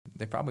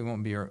they probably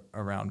won't be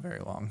around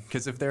very long.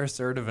 Because if they're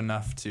assertive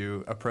enough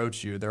to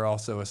approach you, they're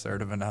also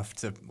assertive enough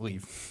to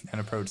leave and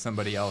approach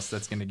somebody else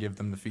that's going to give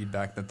them the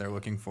feedback that they're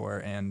looking for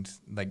and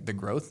like the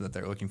growth that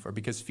they're looking for.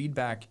 Because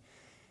feedback,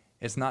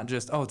 it's not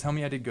just, oh, tell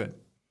me I did good.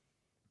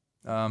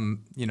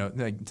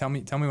 Like tell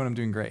me what I'm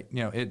doing great.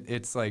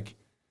 It's like,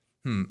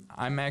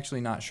 I'm actually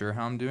not sure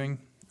how I'm doing,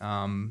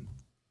 and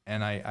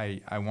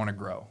I want to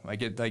grow.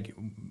 Like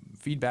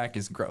feedback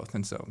is growth,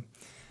 and so,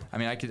 I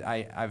mean,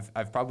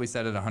 I've probably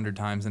said it 100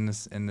 times in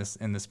this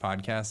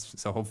podcast,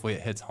 so hopefully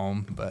it hits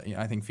home. But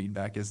I think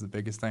feedback is the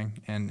biggest thing,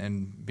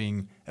 and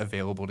being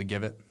available to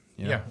give it.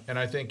 Yeah, and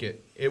I think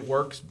it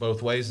works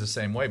both ways the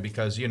same way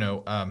because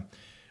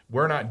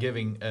we're not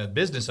giving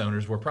business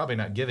owners, we're probably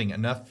not giving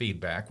enough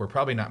feedback. We're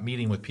probably not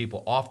meeting with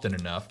people often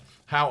enough.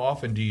 How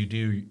often do you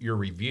do your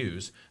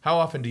reviews? How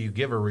often do you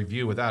give a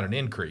review without an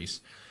increase?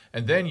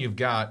 And then you've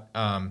got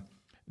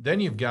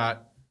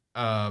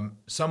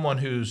someone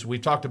who's, we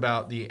talked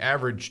about the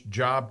average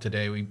job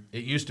today.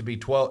 It used to be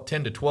 10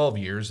 to 12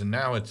 years, and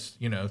now it's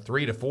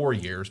 3 to 4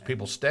 years.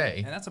 People stay,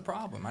 and that's a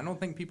problem. I don't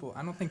think people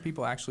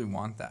actually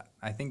want that.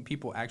 I think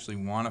people actually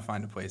want to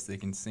find a place they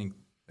can sink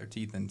their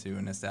teeth into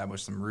and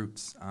establish some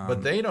roots.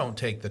 But they don't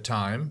take the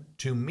time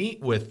to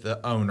meet with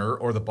the owner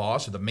or the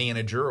boss or the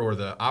manager or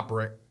the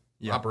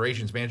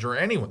operations manager or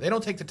anyone. They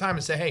don't take the time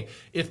and say, hey,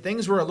 if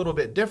things were a little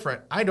bit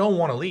different, I don't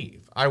want to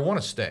leave. I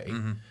want to stay.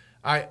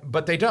 Mm-hmm.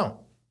 But they don't.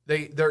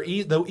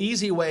 The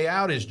easy way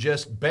out is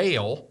just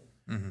bail,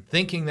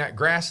 thinking that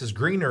grass is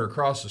greener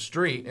across the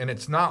street, and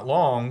it's not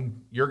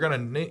long. You're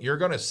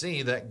gonna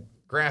see that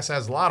grass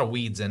has a lot of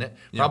weeds in it,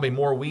 probably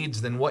more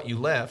weeds than what you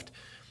left.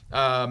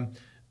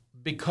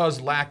 Because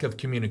lack of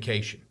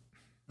communication.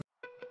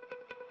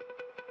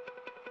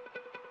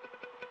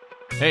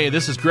 Hey,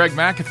 this is Greg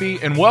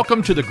McAfee, and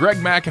welcome to the Greg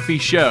McAfee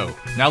Show.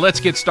 Now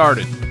let's get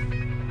started.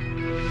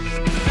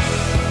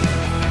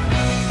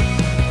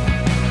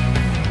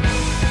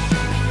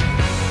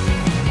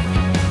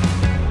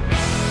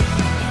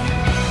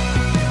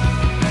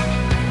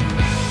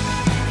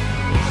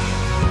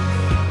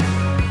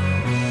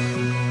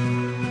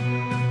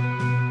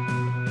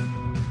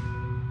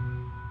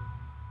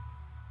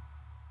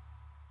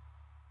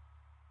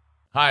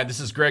 Hi, this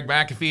is Greg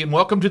McAfee, and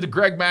welcome to the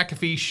Greg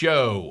McAfee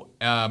Show.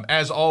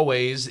 As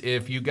always,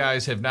 if you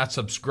guys have not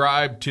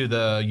subscribed to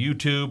the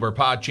YouTube or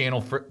pod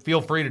channel,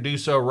 feel free to do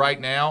so right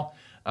now.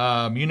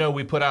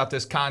 We put out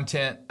this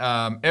content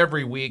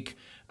every week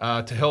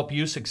to help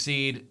you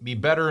succeed, be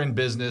better in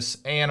business,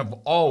 and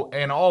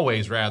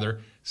always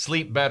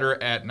sleep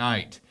better at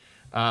night.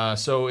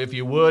 So if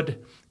you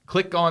would,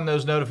 click on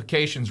those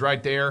notifications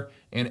right there,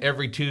 and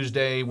every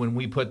Tuesday when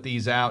we put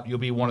these out, you'll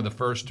be one of the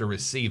first to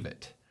receive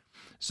it.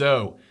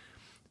 So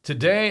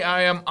today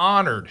I am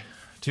honored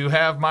to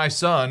have my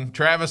son,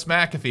 Travis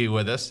McAfee,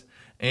 with us.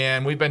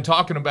 And we've been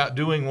talking about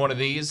doing one of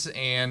these.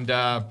 And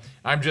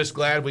I'm just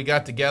glad we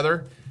got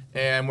together.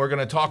 And we're going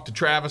to talk to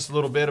Travis a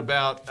little bit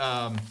about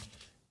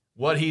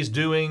what he's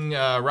doing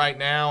right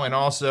now and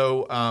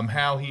also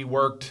how he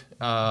worked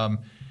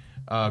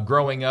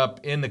growing up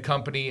in the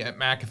company at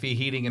McAfee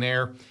Heating and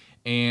Air.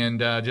 And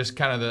just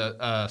kind of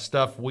the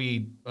stuff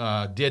we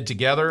did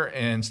together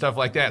and stuff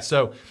like that.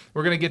 So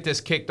we're going to get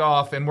this kicked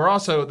off. And we're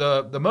also,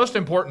 the most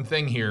important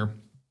thing here,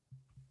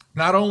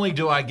 not only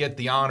do I get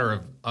the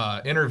honor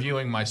of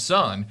interviewing my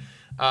son,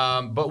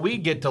 but we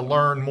get to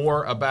learn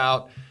more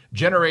about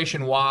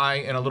Generation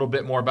Y and a little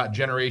bit more about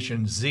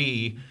Generation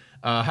Z,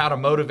 how to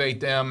motivate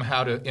them,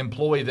 how to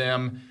employ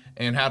them,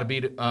 and how to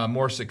be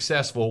more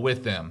successful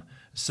with them.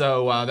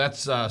 So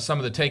that's some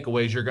of the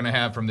takeaways you're going to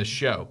have from this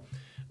show.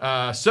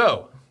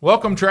 So,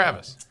 welcome,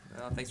 Travis.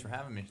 Well, thanks for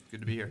having me. Good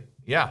to be here.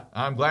 Yeah,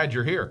 I'm glad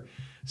you're here.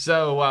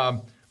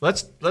 So,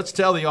 let's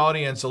tell the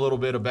audience a little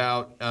bit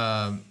about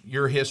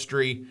your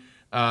history.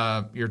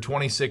 You're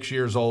 26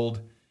 years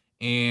old,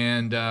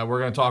 and we're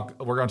going to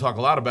talk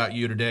a lot about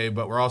you today.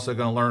 But we're also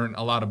going to learn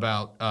a lot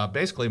about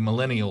basically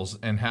millennials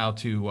and how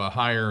to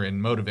hire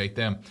and motivate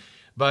them.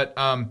 But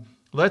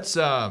let's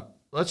talk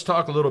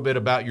a little bit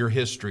about your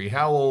history.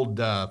 How old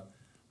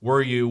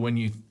were you when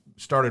you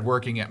started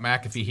working at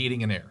McAfee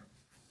Heating and Air?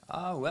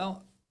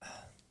 Well,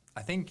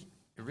 I think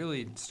it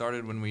really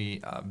started when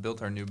we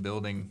built our new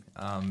building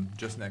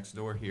just next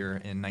door here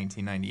in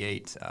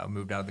 1998.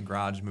 Moved out of the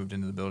garage, moved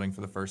into the building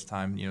for the first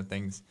time.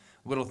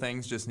 Little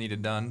things just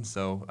needed done.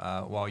 So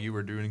while you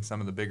were doing some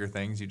of the bigger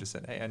things, you just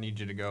said, hey, I need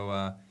you to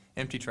go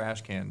empty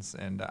trash cans.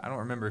 And I don't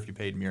remember if you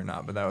paid me or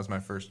not, but that was my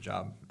first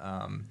job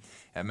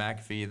at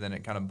McAfee. Then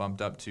it kind of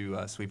bumped up to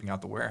sweeping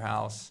out the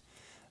warehouse.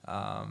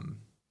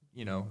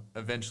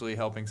 Eventually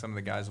helping some of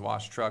the guys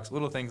wash trucks,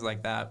 little things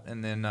like that.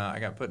 And then I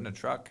got put in a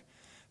truck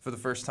for the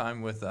first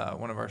time with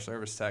one of our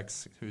service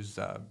techs who's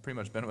pretty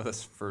much been with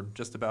us for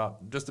just about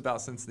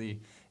since the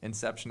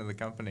inception of the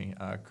company.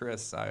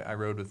 Chris, I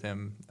rode with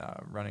him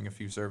running a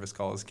few service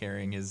calls,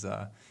 carrying his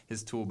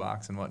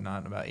toolbox and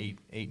whatnot, about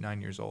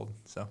 9 years old.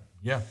 So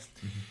yeah.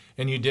 Mm-hmm.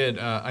 And you did,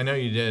 I know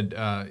you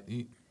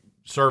did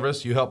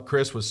service. You helped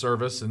Chris with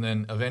service, and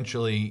then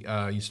eventually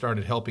you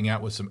started helping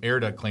out with some air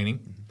duct cleaning.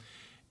 Mm-hmm.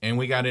 and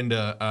we got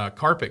into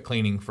carpet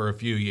cleaning for a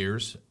few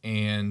years.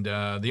 And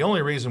the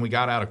only reason we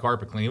got out of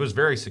carpet cleaning, it was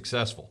very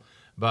successful,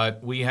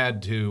 but we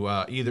had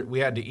to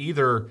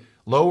either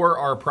lower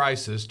our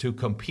prices to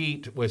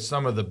compete with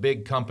some of the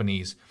big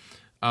companies,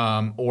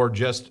 or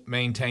just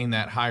maintain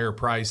that higher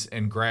price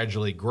and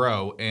gradually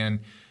grow. And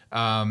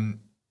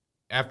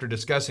after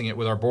discussing it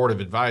with our board of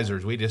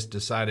advisors, we just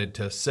decided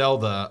to sell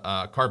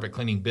the carpet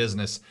cleaning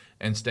business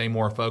and stay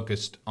more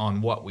focused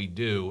on what we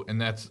do.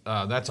 And that's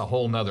a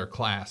whole nother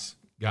class,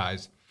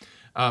 guys.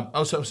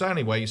 So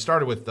anyway, you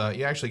started with,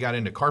 you actually got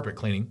into carpet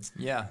cleaning.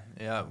 Yeah.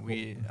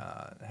 We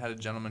had a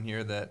gentleman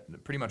here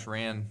that pretty much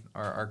ran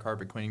our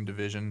carpet cleaning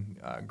division.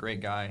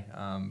 Great guy.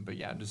 But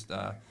yeah, just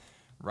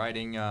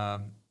riding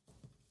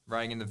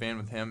in the van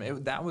with him.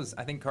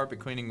 I think carpet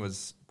cleaning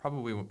was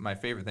probably my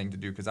favorite thing to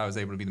do because I was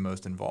able to be the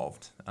most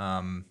involved.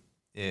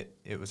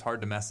 It was hard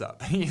to mess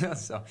up,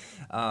 so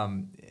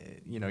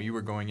you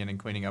were going in and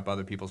cleaning up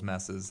other people's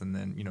messes and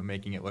then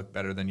making it look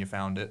better than you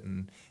found it,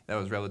 and that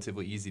was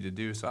relatively easy to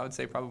do. So I would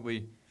say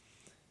probably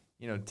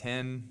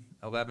 10,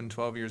 11,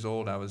 12 years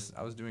old, I was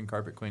doing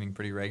carpet cleaning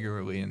pretty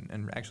regularly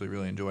and actually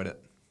really enjoyed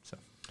it. So,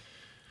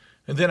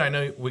 and then I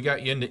know we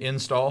got you into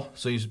install,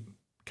 so you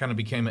kind of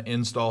became an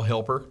install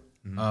helper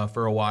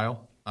for a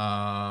while.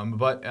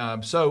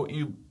 So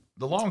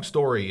the long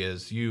story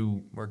is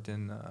you worked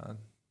in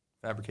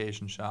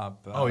fabrication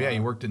shop.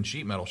 You worked in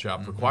sheet metal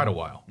shop for quite a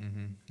while.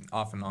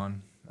 Off and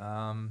on.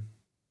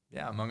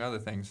 Among other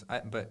things.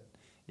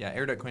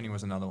 Air duct cleaning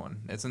was another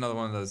one. It's another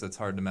one of those that's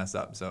hard to mess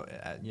up. So,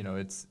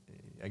 it's,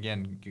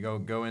 again,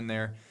 go in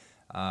there,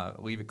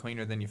 leave it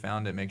cleaner than you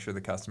found it, make sure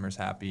the customer's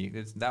happy.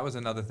 That was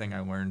another thing I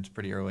learned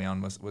pretty early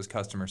on was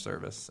customer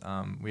service.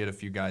 We had a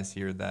few guys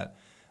here that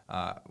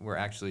were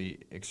actually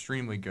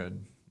extremely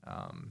good,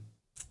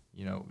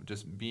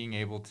 just being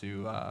able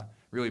to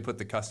really put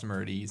the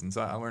customer at ease. And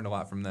so I learned a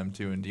lot from them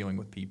too in dealing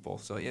with people.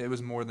 So it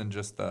was more than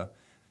just the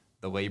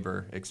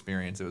labor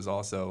experience. It was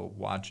also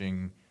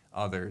watching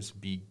others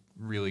be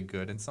really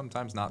good and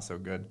sometimes not so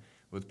good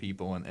with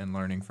people and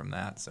learning from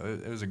that. So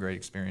it was a great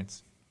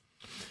experience.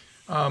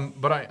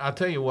 But I'll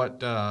tell you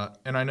what,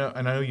 and I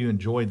know you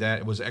enjoyed that.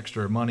 It was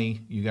extra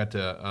money. You got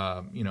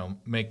to,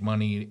 make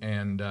money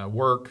and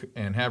work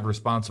and have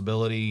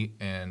responsibility.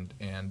 And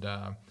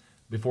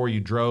before you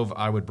drove,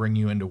 I would bring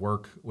you into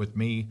work with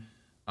me,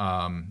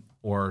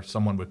 or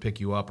someone would pick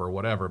you up or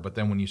whatever. But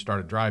then when you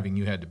started driving,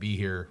 you had to be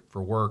here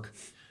for work.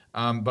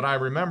 But I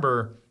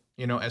remember,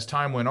 as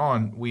time went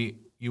on,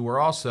 you were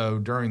also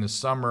during the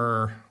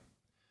summer,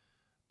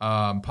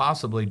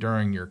 possibly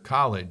during your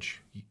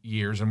college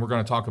years, and we're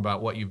going to talk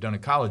about what you've done in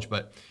college,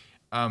 but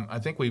I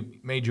think we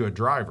made you a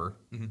driver,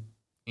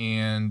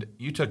 and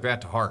you took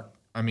that to heart.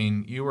 I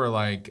mean, you were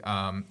like,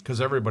 because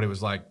everybody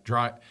was like,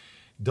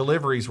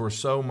 deliveries were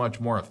so much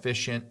more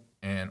efficient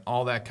and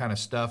all that kind of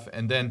stuff.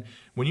 And then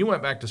when you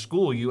went back to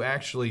school, you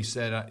actually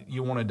said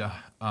you wanted to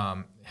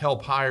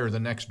help hire the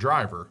next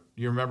driver.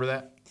 Do you remember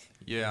that?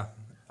 Yeah.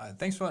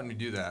 Thanks for letting me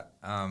do that.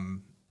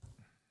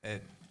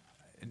 It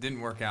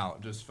didn't work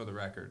out, just for the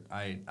record.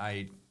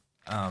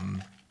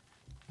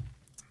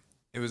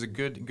 It was a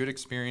good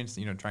experience,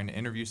 trying to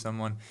interview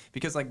someone,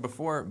 because like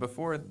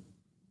before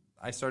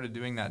I started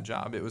doing that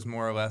job, it was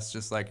more or less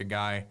just like a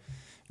guy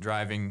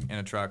driving in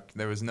a truck.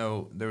 There was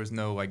no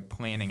like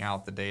planning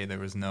out the day. There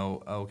was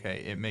no,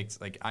 it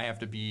makes like I have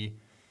to be,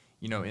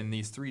 in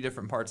these 3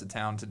 different parts of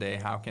town today.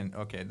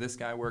 This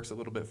guy works a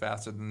little bit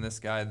faster than this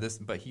guy,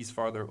 but he's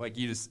farther, like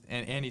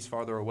and he's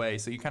farther away.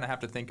 So you kind of have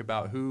to think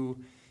about who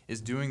is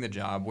doing the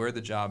job, where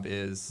the job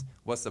is,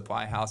 what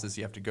supply houses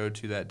you have to go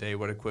to that day,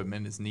 what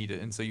equipment is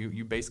needed. And so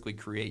you basically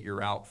create your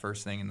route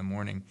first thing in the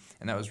morning,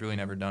 and that was really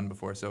never done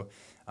before. So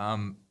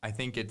I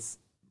think it's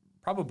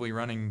probably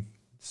running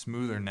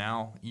smoother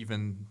now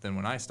even than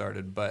when I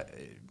started, but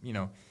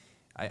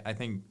I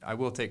think I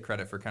will take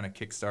credit for kind of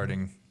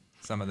kickstarting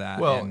some of that.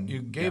 Well,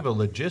 you gave a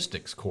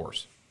logistics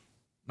course.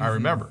 I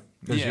remember,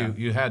 because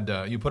you had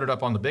you put it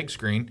up on the big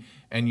screen,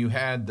 and you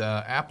had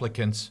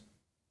applicants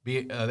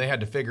they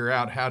had to figure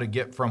out how to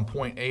get from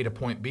point A to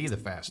point B the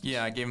fastest.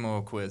 Yeah, I gave them a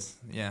little quiz.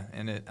 Yeah,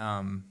 and it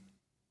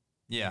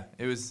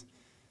was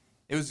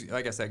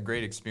like I said,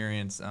 great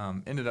experience.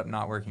 Ended up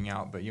not working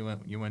out, but you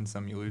win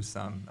some, you lose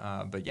some.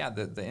 But yeah,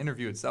 the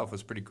interview itself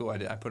was pretty cool.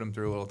 I put them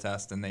through a little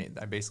test, and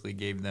I basically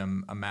gave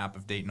them a map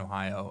of Dayton,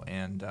 Ohio,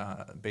 and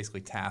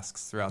basically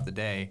tasks throughout the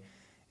day,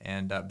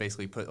 and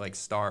basically put like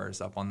stars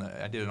up on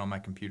I did it on my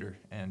computer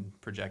and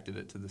projected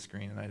it to the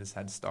screen, and I just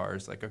had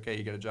stars like, okay,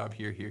 you got a job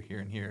here, here, here,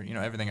 and here.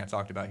 Everything I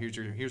talked about.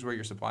 Here's where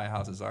your supply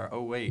houses are.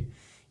 Oh wait,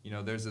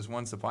 there's this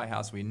one supply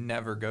house we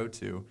never go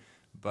to,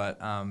 but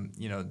none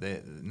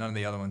of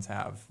the other ones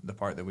have the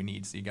part that we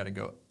need. So you got to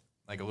go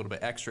like a little bit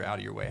extra out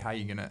of your way. How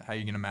you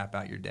gonna map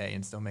out your day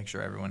and still make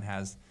sure everyone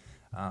has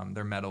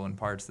their metal and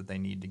parts that they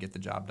need to get the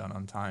job done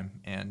on time?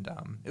 And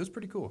it was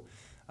pretty cool.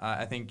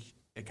 I think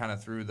it kind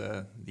of threw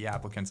the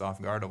applicants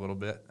off guard a little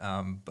bit,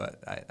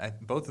 but I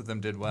both of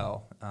them did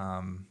well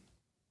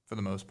for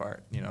the most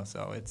part.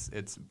 So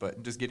it's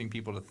but just getting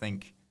people to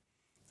think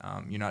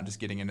You're not just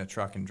getting in a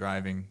truck and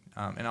driving,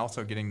 and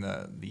also getting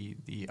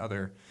the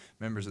other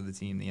members of the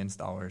team, the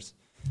installers,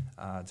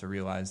 to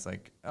realize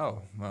like,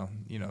 oh, well,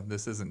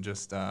 this isn't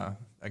just a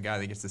guy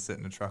that gets to sit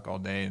in a truck all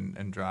day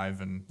and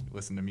drive and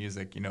listen to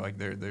music. Like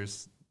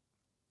there's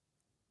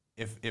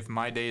if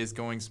my day is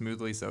going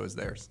smoothly, so is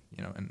theirs.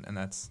 And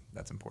that's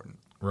important.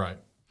 Right.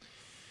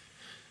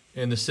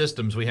 In the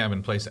systems we have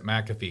in place at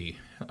McAfee,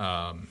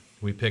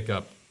 we pick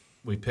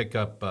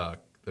up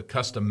the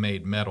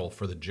custom-made metal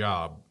for the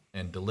job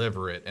and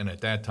deliver it. And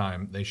at that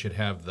time, they should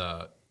have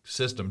the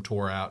system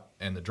tore out,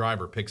 and the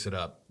driver picks it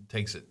up,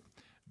 takes it,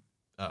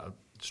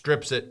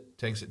 strips it,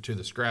 takes it to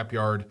the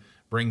scrapyard,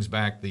 brings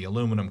back the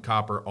aluminum,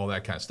 copper, all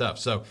that kind of stuff.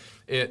 So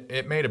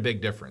it made a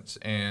big difference.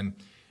 And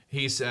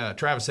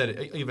Travis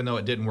said, even though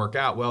it didn't work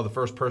out, well, the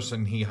first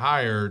person he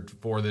hired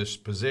for this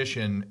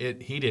position,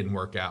 he didn't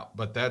work out.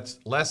 But that's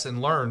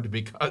lesson learned,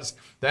 because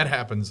that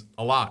happens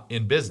a lot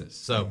in business.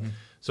 So,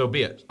 so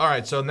be it. All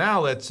right. So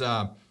now let's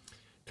the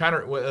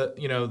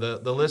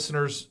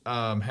listeners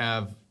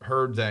have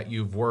heard that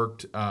you've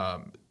worked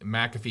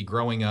McAfee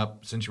growing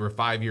up since you were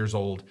 5 years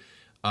old.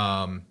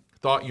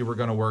 Thought you were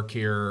going to work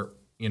here,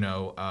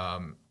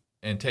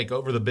 and take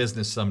over the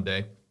business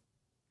someday.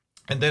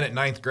 And then at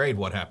ninth grade,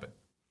 what happened?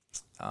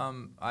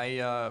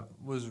 I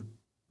was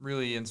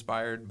really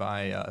inspired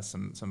by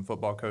some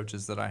football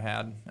coaches that I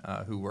had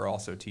who were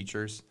also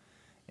teachers,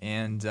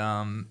 and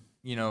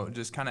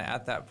just kind of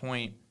at that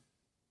point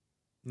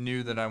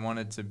knew that I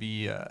wanted to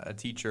be a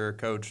teacher,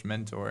 coach,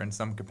 mentor in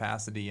some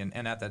capacity,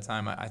 and at that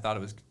time I thought it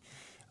was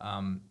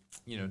to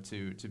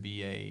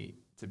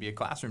be a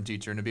classroom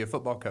teacher and to be a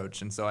football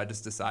coach, and so I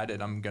just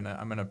decided I'm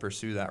gonna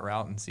pursue that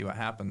route and see what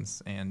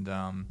happens, and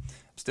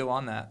still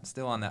on that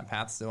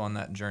path, still on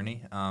that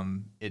journey.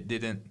 It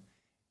didn't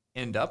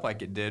end up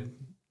like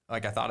I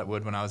thought it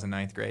would when I was in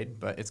ninth grade,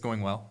 but it's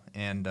going well,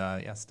 and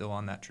still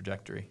on that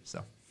trajectory.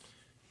 So.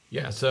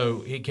 Yeah,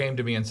 so he came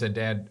to me and said,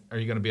 "Dad, are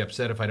you going to be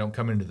upset if I don't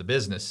come into the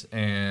business?"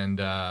 And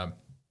I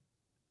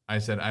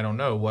said, "I don't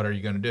know. What are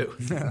you going to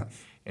do?"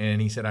 And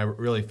he said, "I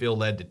really feel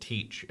led to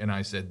teach." And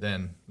I said,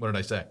 "Then what did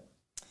I say?"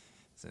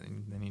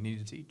 Then you need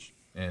to teach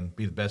and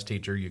be the best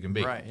teacher you can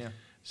be. Right. Yeah.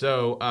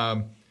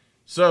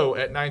 So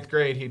at ninth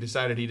grade, he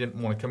decided he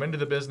didn't want to come into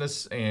the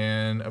business.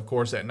 And of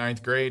course, at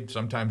ninth grade,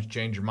 sometimes you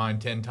change your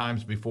mind 10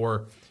 times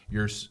before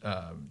your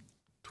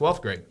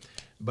 12th grade.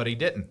 But he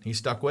didn't. He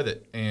stuck with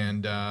it.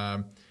 And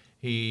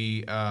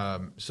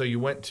so you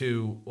went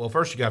to, well,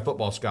 first you got a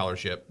football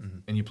scholarship,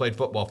 and you played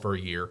football for a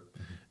year.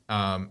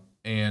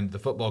 And the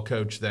football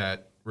coach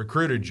that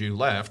recruited you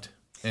left,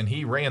 and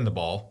he ran the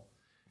ball.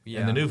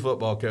 Yeah. And the new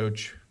football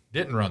coach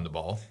didn't run the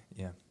ball.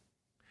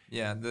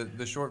 Yeah.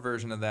 The short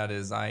version of that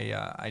is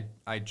I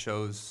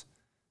chose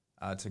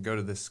to go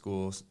to this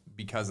school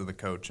because of the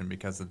coach and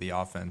because of the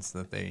offense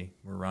that they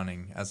were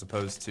running, as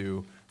opposed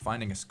to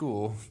finding a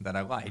school that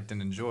I liked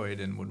and enjoyed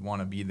and would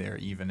want to be there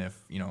even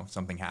if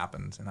something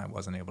happened and I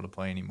wasn't able to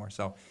play anymore.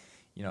 So,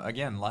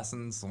 again,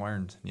 lessons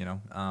learned.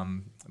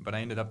 But I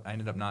ended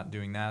up not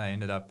doing that. I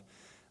ended up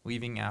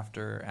leaving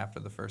after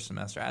the first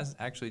semester, as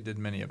actually did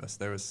many of us.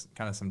 There was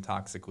kind of some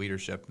toxic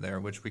leadership there,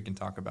 which we can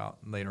talk about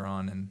later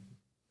on in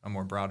a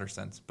more broader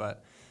sense.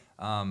 But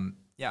a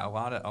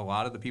lot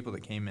of the people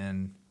that came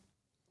in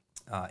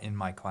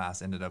my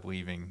class ended up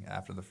leaving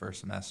after the first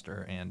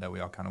semester, and we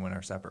all kind of went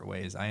our separate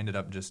ways. I ended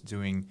up just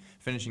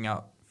finishing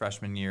out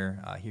freshman year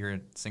here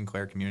at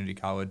Sinclair Community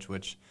College,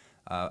 which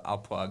I'll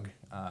plug.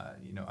 I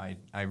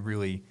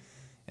really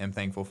am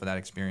thankful for that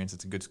experience.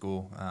 It's a good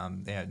school.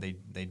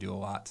 They do a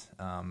lot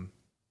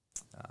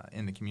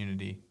in the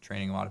community,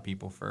 training a lot of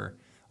people for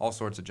all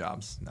sorts of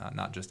jobs,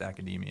 not just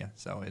academia.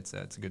 So it's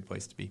a good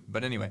place to be.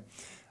 But anyway,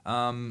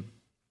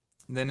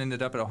 then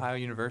ended up at Ohio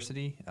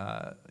University.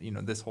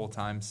 This whole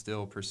time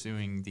still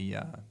pursuing the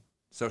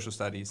social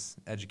studies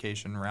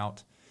education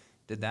route.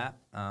 Did that.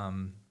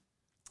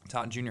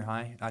 Taught junior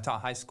high. I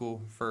taught high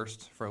school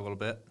first for a little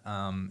bit,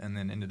 and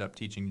then ended up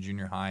teaching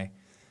junior high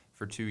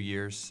for 2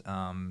 years,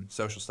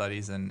 social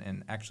studies,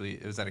 and actually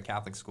it was at a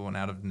Catholic school, and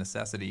out of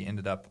necessity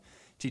ended up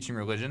teaching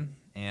religion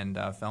and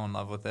fell in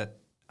love with it.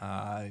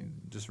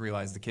 Just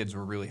realized the kids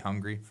were really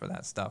hungry for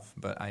that stuff,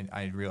 but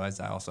I realized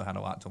I also had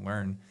a lot to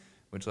learn,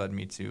 which led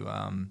me to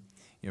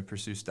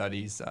pursue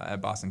studies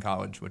at Boston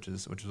College, which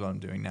is what I'm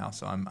doing now.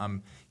 So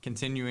I'm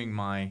continuing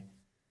my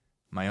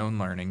own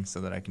learning so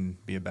that I can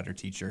be a better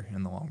teacher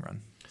in the long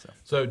run.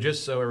 So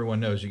just so everyone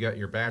knows, you got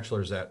your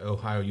bachelor's at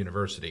Ohio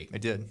University. I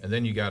did. And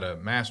then you got a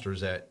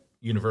master's at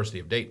University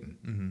of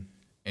Dayton.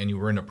 And you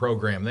were in a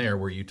program there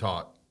where you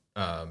taught,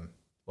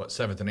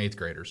 7th and 8th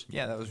graders.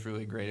 Yeah, that was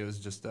really great. It was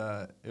just,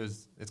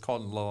 it's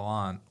called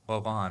Lalon,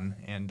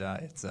 and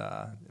it's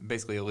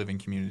basically a living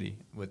community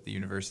with the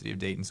University of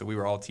Dayton. So we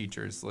were all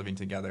teachers living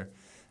together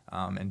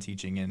and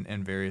teaching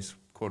in various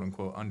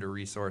quote-unquote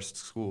under-resourced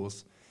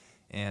schools.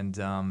 And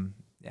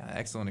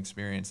excellent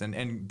experience,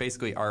 and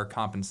basically our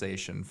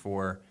compensation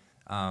for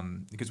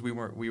because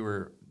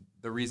the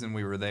reason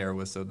we were there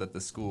was so that the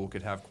school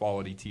could have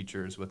quality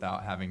teachers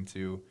without having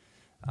to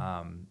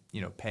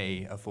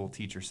pay a full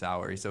teacher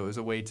salary. So it was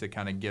a way to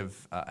kind of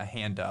give a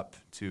hand up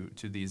to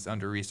these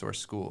under-resourced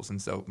schools.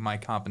 And so my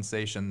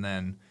compensation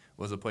then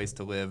was a place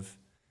to live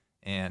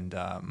and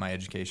my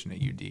education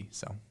at UD.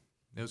 So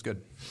it was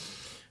good.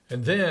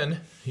 And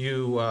then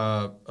you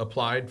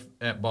applied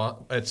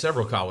at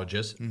several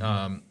colleges,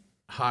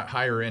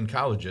 higher end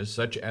colleges,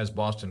 such as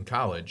Boston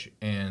College.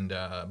 And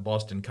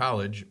Boston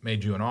College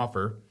made you an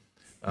offer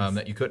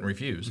that you couldn't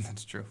refuse.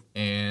 That's true.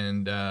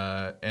 And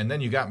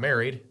then you got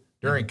married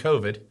during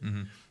COVID,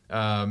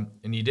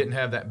 and you didn't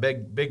have that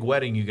big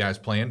wedding you guys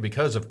planned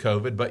because of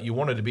COVID, but you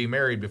wanted to be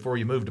married before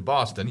you moved to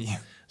Boston. Yeah.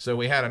 So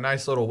we had a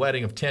nice little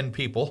wedding of 10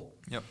 people.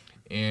 Yep.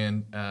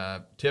 And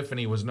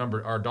Tiffany was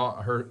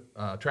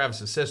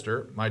Travis's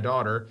sister, my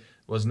daughter,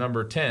 was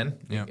number 10,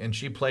 yep. and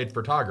she played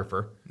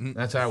photographer.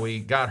 That's how we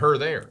got her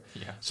there.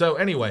 Yeah. So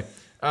anyway,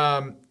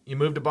 you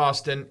moved to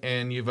Boston,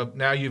 and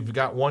you've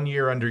got 1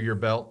 year under your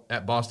belt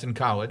at Boston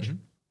College.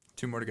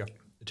 2 more to go.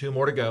 2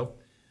 more to go.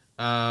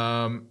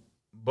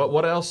 But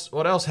what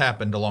else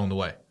happened along the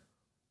way?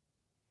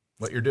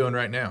 What you're doing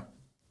right now?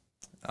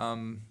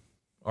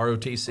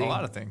 ROTC? A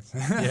lot of things.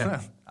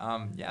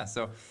 Yeah.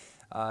 So,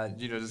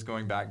 just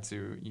going back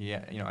to,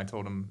 I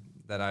told him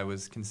that I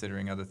was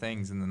considering other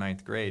things in the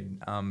 9th grade.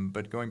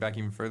 But going back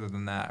even further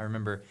than that, I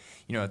remember,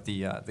 at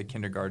the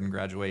kindergarten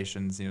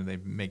graduations, they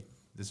make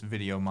this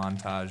video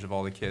montage of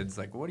all the kids,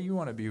 like, what do you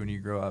want to be when you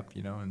grow up?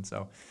 And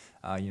so,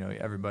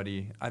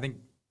 everybody, I think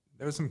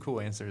there was some cool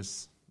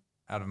answers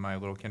out of my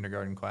little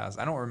kindergarten class.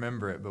 I don't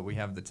remember it, but we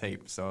have the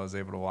tape, so I was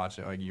able to watch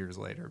it like years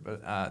later.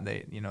 But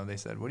they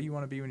said, what do you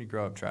want to be when you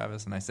grow up,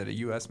 Travis? And I said, a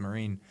U.S.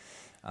 Marine,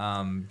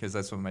 because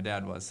that's what my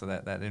dad was, so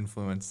that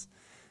influence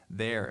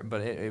there.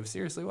 But it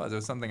seriously was. It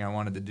was something I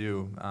wanted to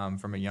do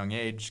from a young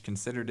age,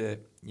 considered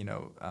it,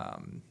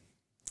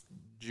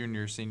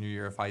 junior, senior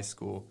year of high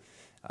school,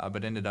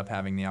 but ended up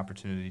having the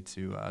opportunity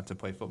to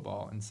play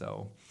football. And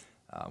so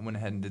went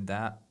ahead and did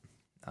that.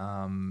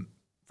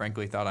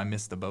 Frankly, thought I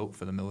missed the boat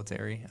for the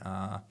military,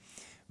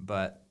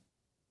 but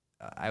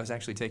I was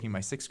actually taking my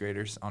 6th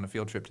graders on a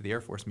field trip to the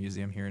Air Force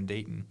Museum here in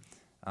Dayton,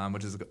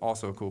 which is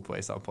also a cool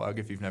place. I'll plug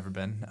if you've never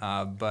been.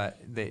 But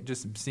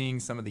just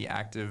seeing some of the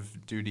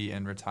active duty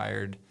and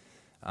retired,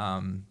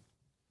 what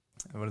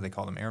do they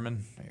call them,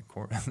 airmen,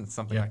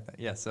 something like that.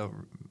 Yeah, so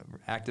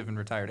active and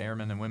retired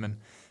airmen and women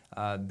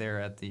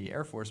there at the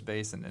Air Force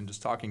Base, and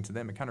just talking to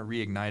them, it kind of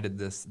reignited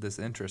this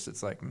interest.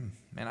 It's like,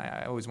 man,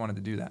 I always wanted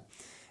to do that.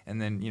 And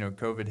then,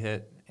 COVID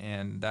hit,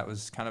 and that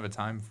was kind of a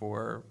time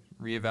for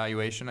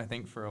reevaluation, I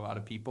think, for a lot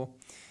of people.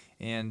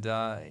 And,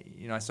 I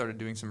started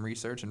doing some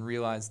research and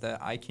realized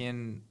that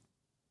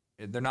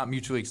they're not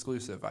mutually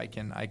exclusive. I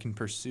can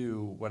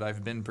pursue what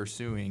I've been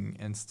pursuing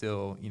and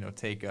still,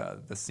 take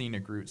the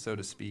scenic route, so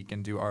to speak,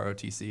 and do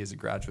ROTC as a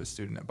graduate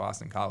student at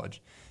Boston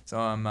College. So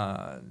I'm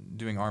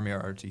doing Army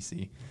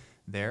ROTC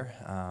there.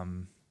 I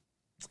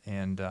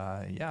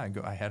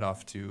head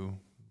off to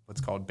what's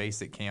called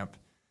basic camp.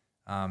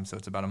 So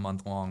it's about a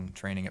month-long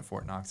training at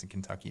Fort Knox in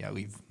Kentucky. I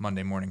leave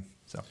Monday morning.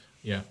 So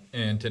yeah,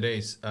 and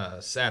today's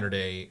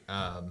Saturday,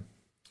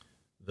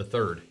 the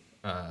 3rd.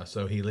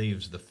 So he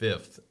leaves the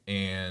 5th,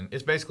 and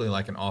it's basically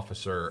like an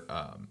officer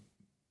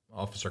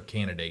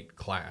candidate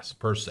class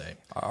per se.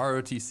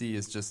 Our ROTC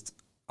is just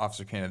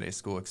officer candidate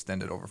school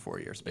extended over 4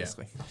 years,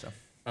 basically.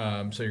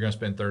 Yeah. So you're going to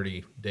spend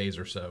 30 days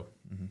or so.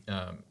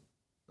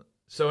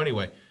 So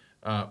anyway.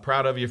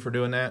 Proud of you for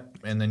doing that,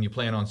 and then you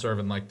plan on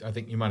serving, like I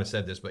think you might have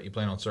said this, but you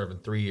plan on serving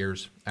 3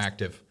 years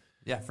active.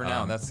 Yeah, for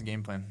now, that's the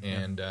game plan.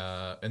 And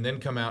then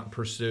come out and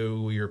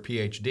pursue your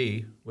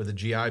PhD with a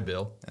GI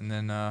Bill, and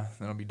then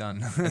I'll be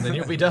done. And then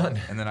you'll be done.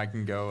 And then I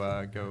can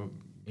go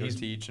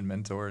teach and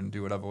mentor and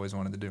do what I've always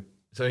wanted to do.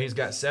 So he's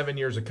got 7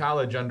 years of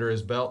college under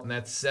his belt, and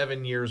that's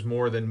 7 years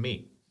more than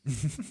me.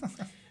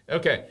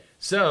 Okay,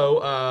 so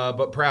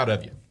but proud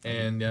of you,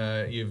 and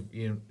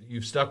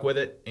you've stuck with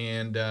it,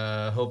 and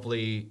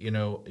hopefully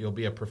you'll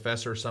be a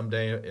professor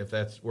someday if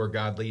that's where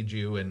God leads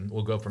you, and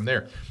we'll go from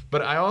there.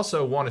 But I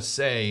also want to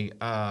say,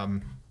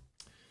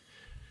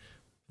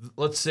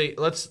 let's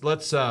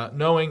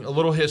knowing a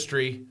little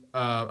history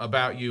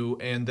about you,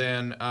 and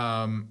then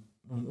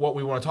what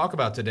we want to talk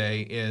about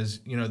today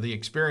is the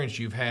experience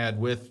you've had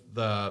with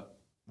the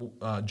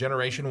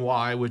Generation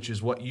Y, which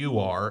is what you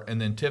are,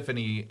 and then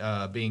Tiffany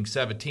being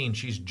 17,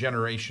 she's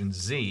Generation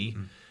Z.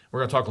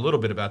 We're going to talk a little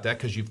bit about that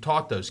because you've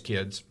taught those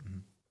kids.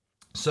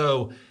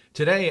 So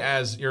today,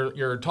 as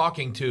you're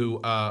talking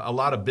to a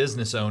lot of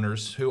business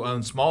owners who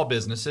own small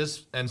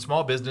businesses, and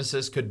small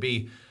businesses could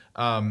be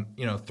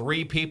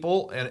 3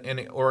 people,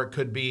 or it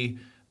could be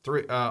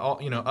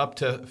up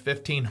to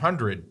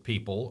 1,500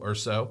 people or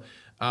so.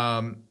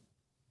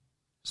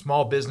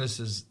 Small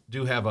businesses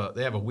have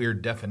a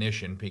weird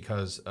definition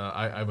because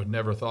I would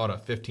never thought a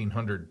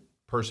 1,500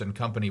 person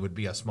company would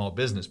be a small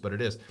business, but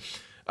it is.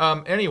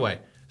 Anyway,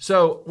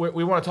 so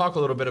we want to talk a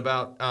little bit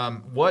about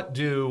what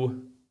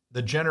do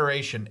the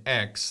Generation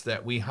X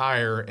that we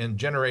hire, and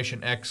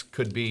Generation X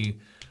could be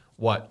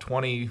what,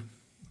 20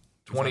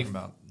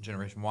 about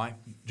Generation Y?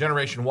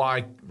 Generation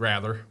Y,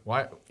 rather.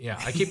 Why? Yeah,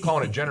 I keep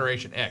calling it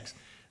Generation X.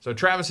 So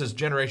Travis is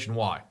Generation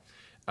Y.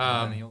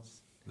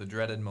 Millennials, the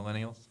dreaded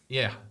millennials.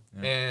 Yeah.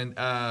 And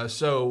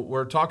so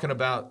we're talking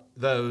about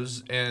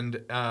those,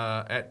 and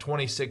at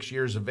 26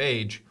 years of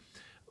age,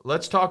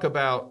 let's talk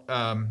about,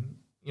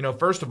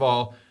 first of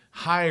all,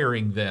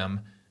 hiring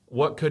them.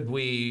 What could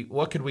we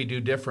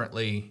do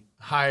differently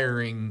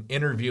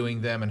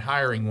interviewing them and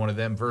hiring one of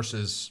them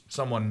versus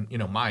someone,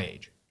 my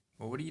age?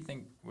 Well, what do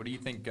you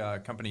think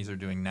companies are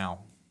doing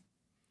now?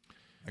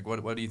 Like,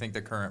 what do you think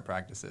the current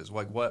practice is?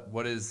 Like,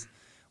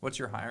 what's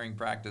your hiring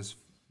practice,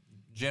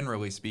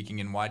 generally speaking,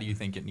 and why do you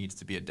think it needs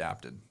to be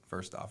adapted,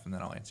 first off, and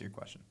then I'll answer your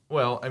question.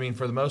 Well, I mean,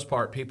 for the most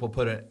part, people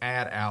put an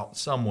ad out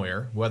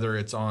somewhere, whether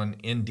it's on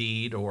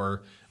Indeed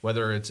or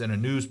whether it's in a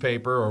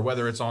newspaper or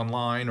whether it's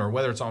online or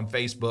whether it's on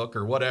Facebook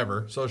or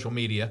whatever, social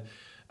media,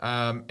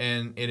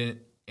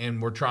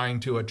 and we're trying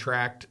to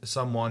attract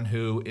someone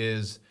who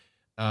is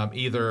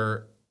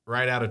either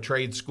right out of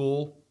trade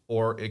school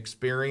or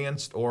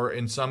experienced, or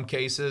in some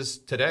cases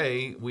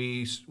today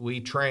we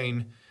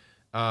train.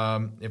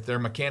 If they're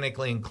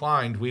mechanically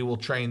inclined, we will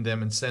train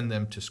them and send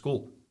them to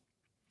school.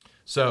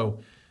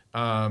 So,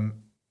 I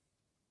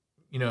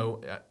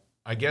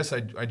guess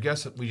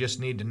we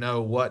just need to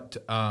know what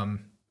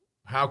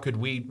could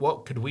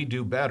we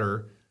do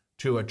better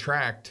to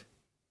attract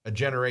a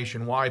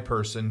Generation Y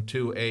person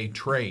to a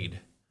trade?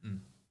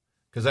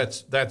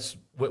 Because that's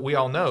what we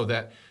all know,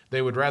 that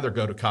they would rather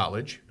go to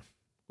college,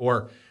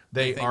 or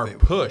they are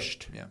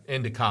pushed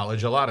into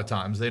college. A lot of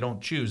times they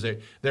don't choose.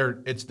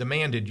 It's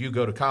demanded you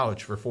go to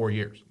college for 4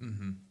 years.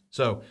 Mm-hmm.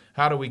 So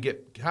how do we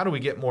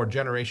get more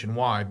Generation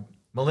Y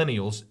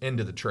millennials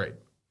into the trade,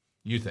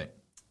 you think?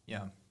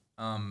 Yeah.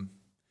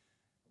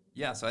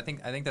 So I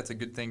think that's a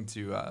good thing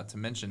to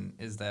mention,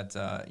 is that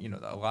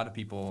a lot of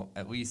people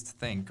at least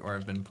think, or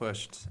have been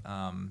pushed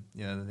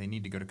that they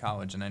need to go to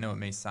college. And I know it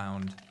may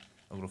sound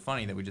a little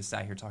funny that we just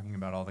sat here talking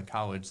about all the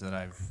college that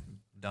I've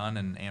done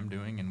and am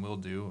doing and will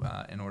do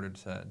in order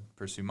to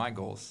pursue my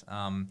goals.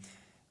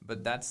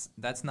 But that's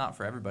not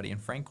for everybody.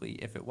 And frankly,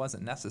 if it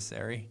wasn't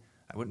necessary,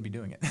 I wouldn't be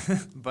doing it.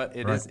 But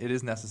it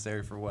is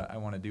necessary for what I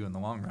want to do in the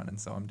long run, and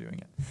so I'm doing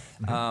it.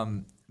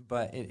 Mm-hmm.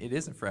 But it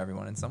isn't for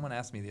everyone. And someone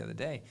asked me the other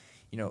day,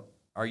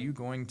 are you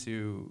going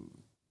to,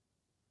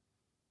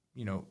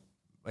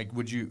 are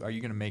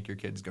you going to make your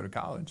kids go to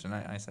college? And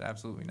I said,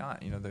 absolutely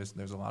not.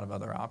 There's a lot of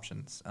other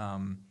options.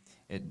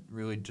 It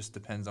really just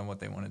depends on what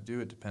they want to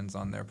do. It depends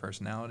on their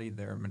personality,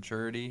 their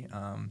maturity.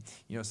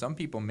 Some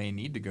people may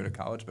need to go to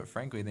college, but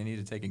frankly, they need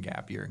to take a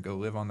gap year and go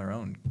live on their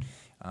own,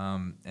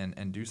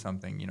 and do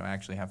something.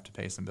 Actually have to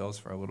pay some bills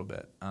for a little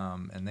bit,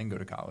 and then go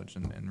to college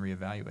and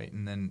reevaluate,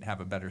 and then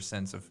have a better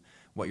sense of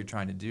what you're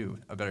trying to do,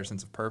 a better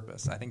sense of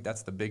purpose. I think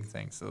that's the big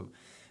thing. So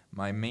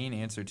my main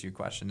answer to your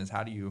question is,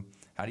 how do you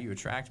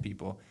attract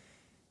people?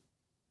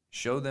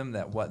 Show them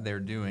that what they're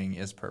doing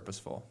is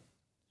purposeful.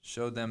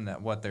 Show them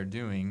that what they're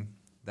doing,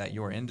 that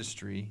your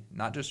industry,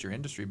 not just your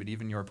industry, but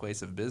even your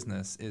place of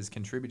business, is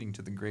contributing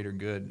to the greater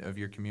good of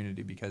your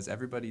community. Because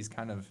everybody's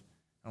kind of,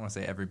 I don't want to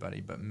say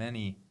everybody, but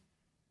many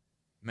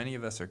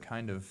of us are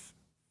kind of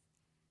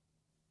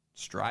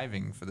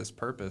striving for this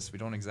purpose. We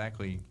don't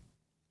exactly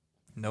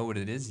know what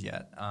it is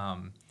yet.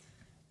 And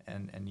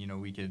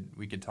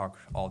we could talk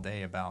all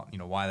day about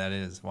why that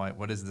is.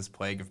 What is this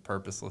plague of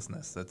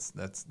purposelessness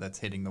that's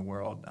hitting the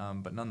world?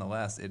 But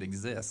nonetheless, it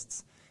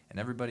exists, and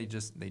everybody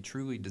they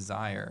truly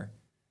desire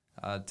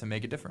to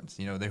make a difference.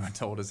 They were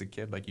told as a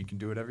kid, like, you can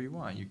do whatever you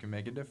want, you can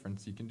make a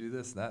difference, you can do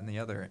this, that, and the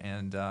other,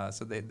 and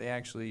so they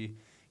actually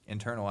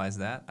internalize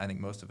that. I think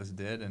most of us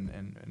did,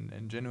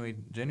 and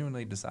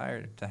genuinely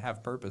desire to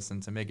have purpose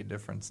and to make a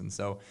difference. And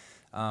so,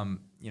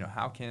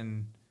 how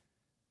can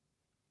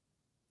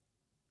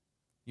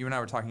you and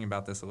I were talking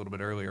about this a little bit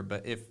earlier,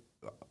 but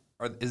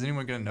is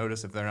anyone going to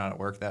notice if they're not at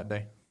work that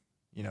day?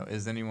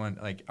 Is anyone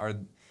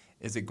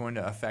is it going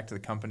to affect the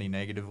company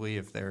negatively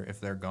if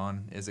they're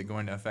gone? Is it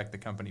going to affect the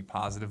company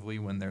positively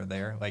when they're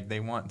there? Like, they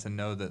want to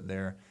know that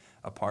they're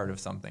a part of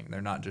something.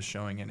 They're not just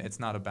showing it. It's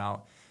not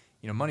about,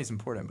 money's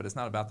important, but it's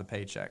not about the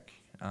paycheck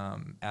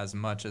as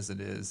much as it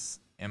is,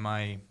 am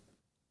I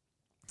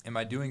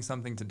doing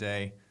something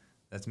today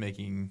that's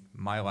making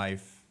my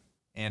life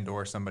and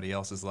or somebody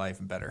else's life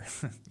better?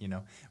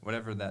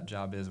 Whatever that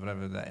job is,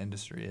 whatever that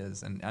industry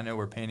is. And I know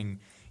we're painting,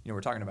 we're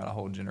talking about a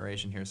whole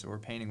generation here, so we're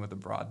painting with a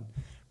broad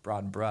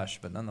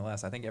brush, but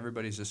nonetheless, I think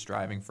everybody's just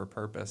striving for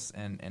purpose.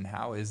 And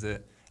how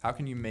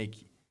can you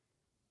make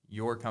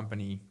your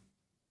company,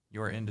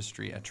 your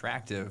industry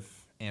attractive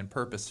and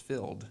purpose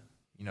filled,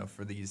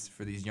 for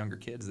these younger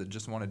kids that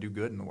just want to do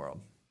good in the world,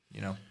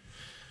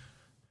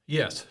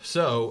 Yes.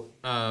 So,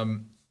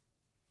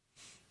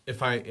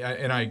 if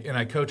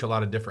I coach a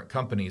lot of different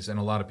companies, and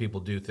a lot of people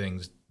do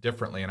things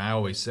differently, and I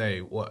always say,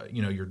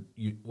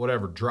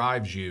 whatever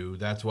drives you,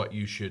 that's what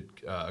you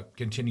should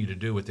continue to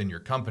do within your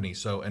company.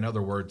 So, in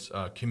other words,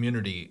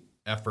 community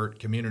effort,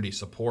 community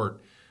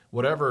support,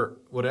 whatever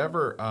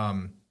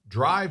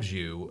drives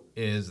you,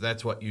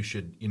 that's what you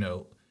should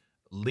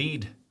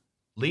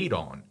lead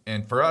on.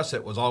 And for us,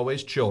 it was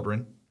always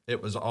children.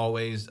 It was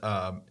always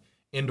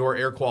indoor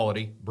air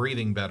quality,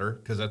 breathing better,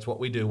 because that's what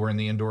we do. We're in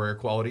the indoor air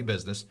quality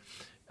business.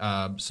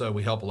 So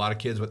we help a lot of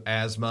kids with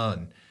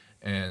asthma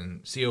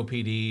and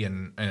COPD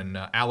and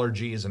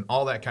allergies and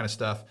all that kind of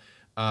stuff.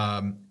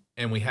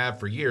 And we have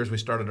for years. We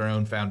started our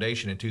own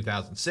foundation in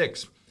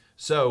 2006.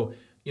 So,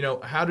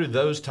 how do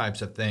those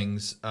types of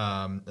things,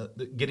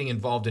 getting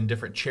involved in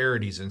different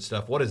charities and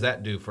stuff, what does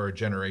that do for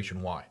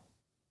Generation Y?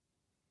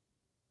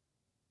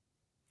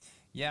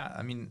 Yeah,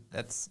 I mean,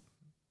 that's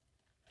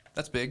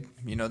big.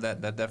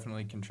 That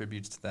definitely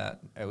contributes to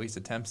that, at least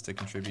attempts to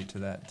contribute to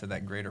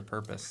that greater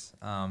purpose.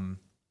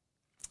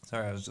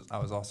 Sorry, I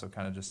was also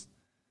kind of just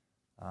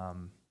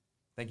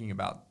thinking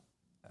about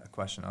a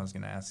question I was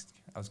going to ask.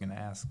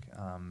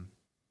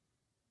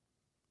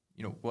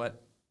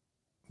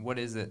 What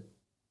is it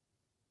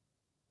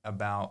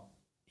about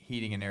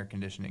heating and air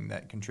conditioning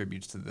that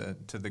contributes to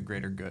the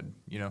greater good?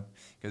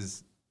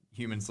 Because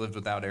humans lived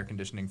without air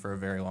conditioning for a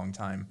very long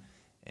time,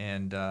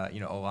 and I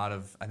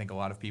think a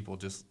lot of people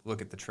just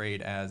look at the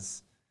trade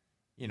as,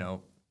 I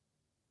don't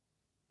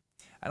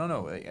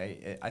know.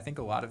 I think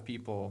a lot of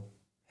people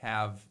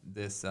have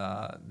this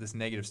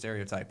negative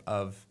stereotype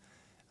of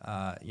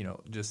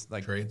just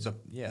like trades.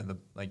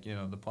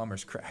 The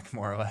plumber's crack,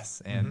 more or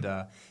less. And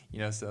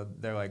so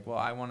they're like, well,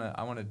 I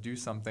want to do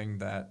something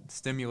that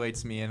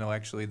stimulates me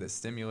intellectually, that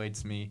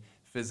stimulates me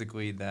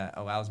physically, that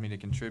allows me to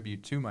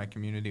contribute to my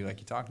community, like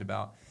you talked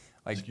about.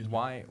 Like,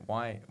 why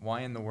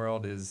in the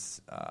world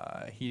is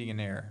heating and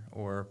air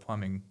or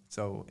plumbing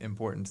so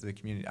important to the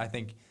community? I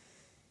think,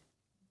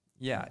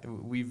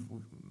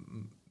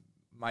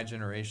 my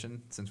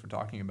generation, since we're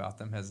talking about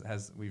them,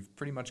 we've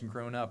pretty much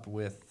grown up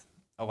with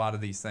a lot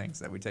of these things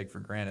that we take for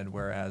granted,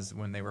 whereas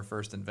when they were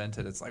first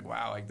invented, it's like,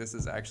 wow, like this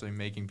is actually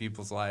making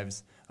people's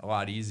lives a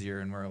lot easier,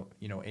 and we're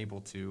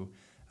able to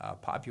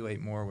populate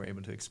more, we're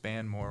able to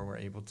expand more, we're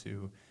able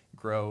to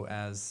grow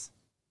as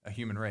a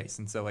human race.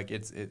 And so like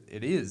it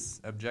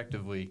is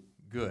objectively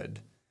good,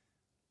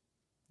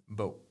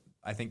 but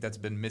I think that's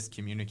been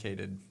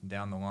miscommunicated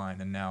down the line,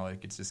 and now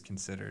like it's just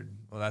considered,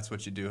 well, that's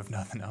what you do if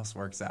nothing else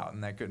works out,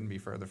 and that couldn't be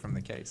further from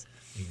the case.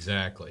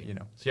 Exactly.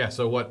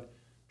 So what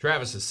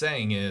Travis is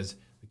saying is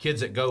the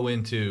kids that go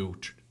into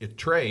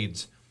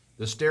trades,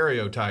 the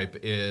stereotype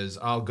is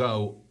I'll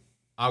go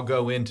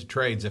into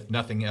trades if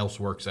nothing else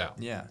works out.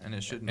 Yeah, and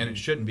it shouldn't. It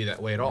shouldn't be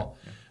that way at all.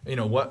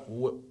 Yeah. What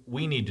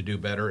we need to do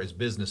better as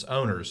business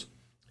owners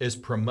is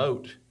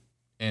promote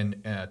and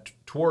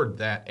toward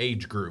that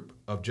age group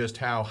of just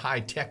how high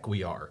tech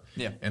we are,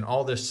 and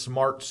all this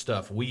smart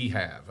stuff we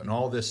have, and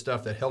all this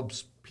stuff that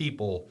helps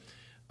people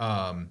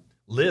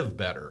live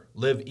better,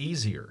 live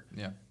easier.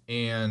 Yeah,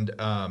 and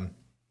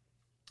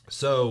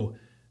so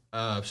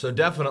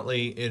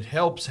definitely it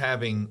helps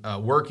having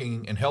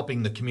working and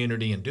helping the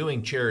community and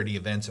doing charity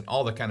events and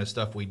all the kind of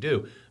stuff we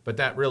do. But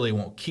that really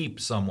won't keep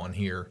someone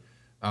here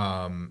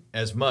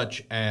as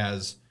much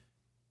as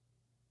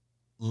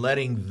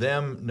letting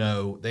them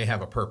know they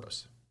have a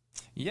purpose.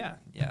 Yeah,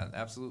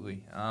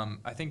 absolutely.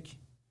 I think,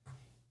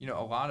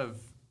 a lot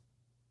of,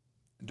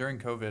 during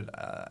COVID,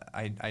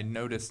 I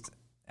noticed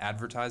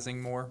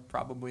advertising more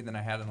probably than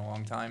I had in a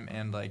long time.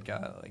 And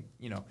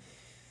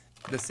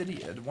the city,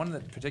 one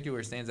that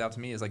particularly stands out to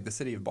me is like the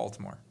city of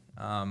Baltimore.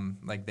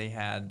 Like they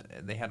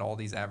had all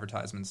these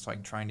advertisements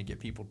like trying to get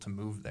people to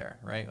move there,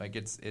 right? Like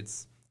it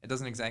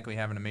doesn't exactly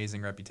have an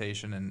amazing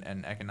reputation,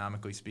 and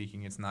economically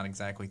speaking, it's not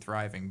exactly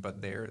thriving.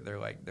 But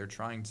they're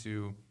trying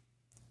to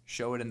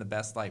show it in the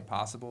best light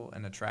possible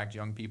and attract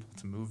young people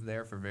to move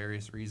there for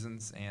various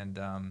reasons. And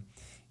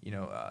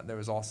there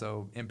was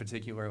also in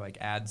particular like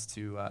ads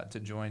to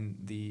join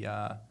the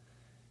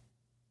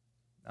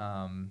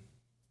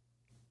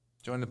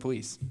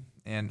police,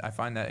 and I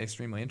find that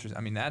extremely interesting.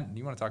 I mean, that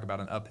you want to talk about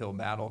an uphill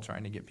battle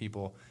trying to get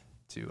people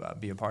to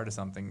be a part of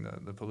something.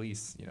 The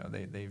police,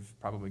 they've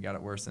probably got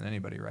it worse than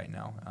anybody right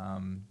now.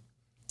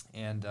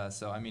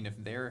 So I mean,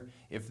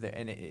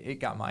 and it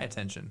got my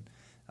attention.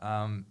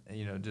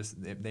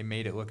 Just they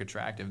made it look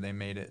attractive. They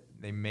made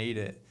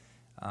it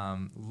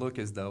look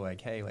as though like,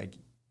 hey, like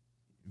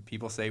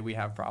people say we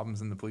have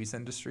problems in the police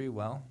industry.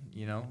 Well,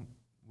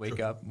 wake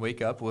up,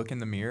 look in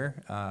the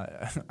mirror.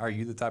 Are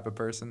you the type of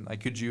person,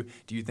 like, do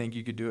you think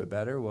you could do it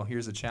better? Well,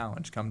 here's a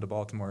challenge. Come to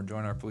Baltimore,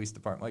 join our police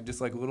department. Like,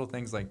 just like little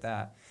things like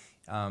that.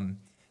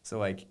 So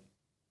like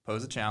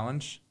pose a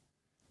challenge,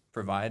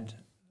 provide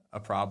a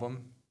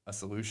problem, a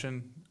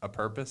solution, a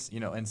purpose,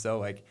 and so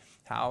like,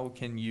 how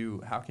can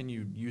you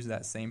use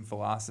that same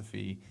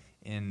philosophy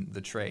in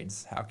the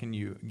trades? How can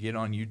you get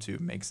on YouTube,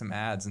 make some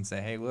ads and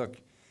say, hey,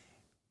 look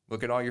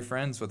at all your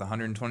friends with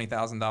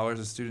 $120,000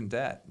 of student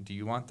debt. Do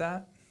you want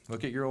that?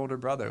 Look at your older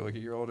brother. Look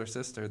at your older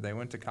sister. They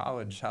went to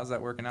college. How's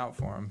that working out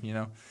for them?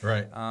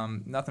 Right.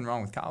 Nothing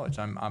wrong with college.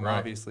 I'm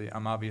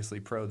obviously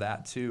pro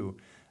that too.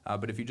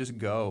 But if you just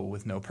go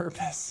with no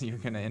purpose, you're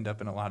going to end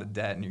up in a lot of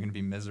debt and you're going to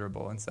be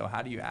miserable. And so,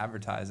 how do you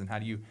advertise and how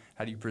do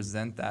you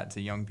present that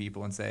to young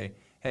people and say,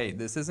 hey,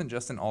 this isn't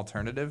just an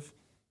alternative.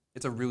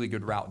 It's a really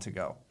good route to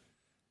go.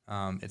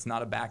 It's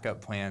not a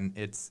backup plan.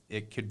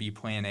 It could be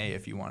plan A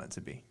if you want it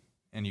to be,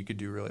 and you could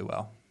do really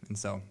well. And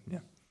so, yeah.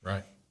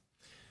 Right.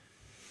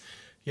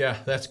 Yeah,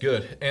 that's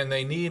good. And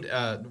they need,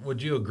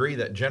 would you agree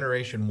that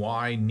Generation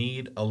Y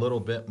need a little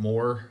bit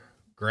more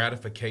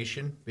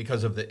gratification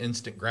because of the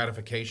instant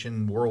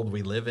gratification world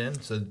we live in?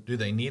 So do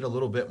they need a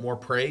little bit more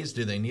praise?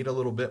 Do they need a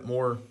little bit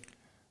more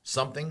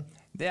something?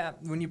 Yeah,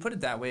 when you put it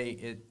that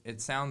way,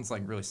 it sounds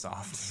like really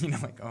soft.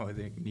 Like, oh,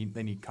 they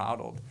need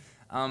coddled.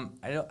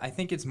 I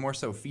think it's more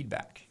so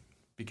feedback,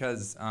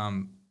 because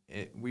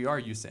we are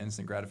used to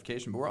instant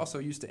gratification, but we're also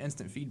used to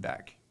instant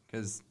feedback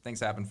because things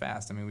happen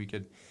fast. I mean, we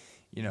could,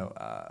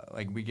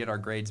 like we get our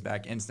grades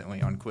back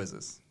instantly on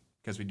quizzes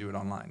because we do it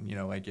online.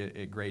 Like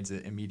it grades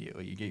it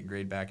immediately. You get your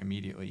grade back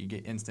immediately. You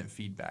get instant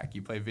feedback.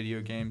 You play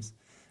video games.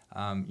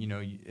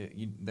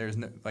 There's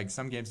no, like,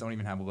 some games don't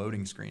even have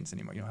loading screens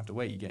anymore. You don't have to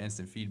wait. You get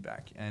instant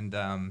feedback. And,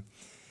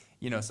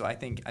 so I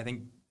think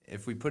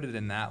if we put it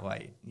in that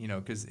light,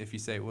 because if you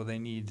say, well, they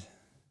need,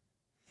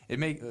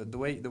 the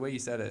way you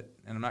said it,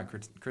 and I'm not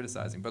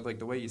criticizing, but like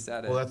the way you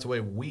said it. Well, that's the way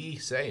we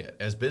say it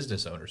as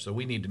business owners. So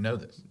we need to know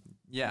this.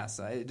 Yes,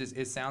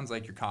 it sounds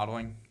like you're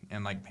coddling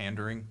and like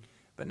pandering,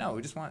 but no,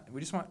 we just want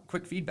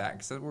quick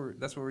feedback. So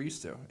that's what we're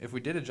used to. If we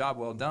did a job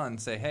well done,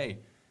 say, hey,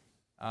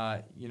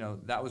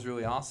 that was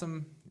really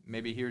awesome.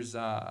 Maybe here's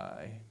what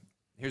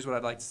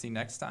I'd like to see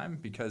next time,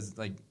 because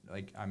like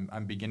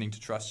I'm beginning to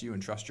trust you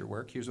and trust your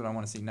work. Here's what I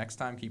want to see next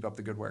time. Keep up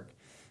the good work.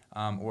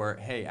 Or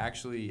hey,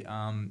 actually,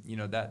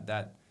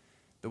 that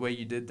the way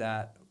you did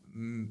that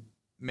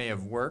may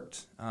have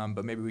worked,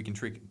 but maybe we can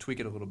tweak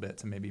it a little bit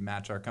to maybe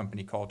match our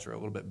company culture a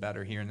little bit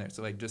better here and there.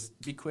 So like, just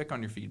be quick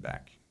on your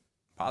feedback,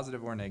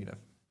 positive or negative.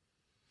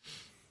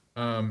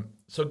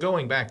 So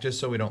going back, just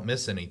so we don't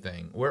miss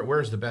anything,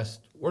 where's the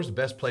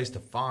best place to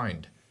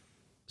find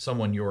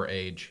someone your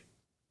age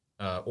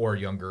or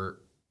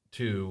younger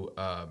to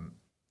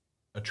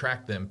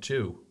attract them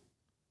to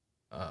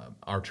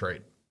our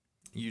trade?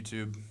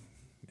 YouTube,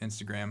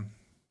 Instagram.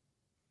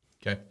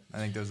 Okay. I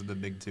think those are the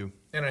big two.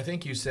 And I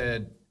think you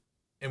said,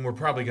 and we're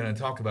probably going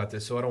to talk about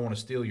this, so I don't want to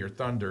steal your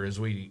thunder as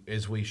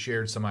we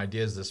shared some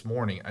ideas this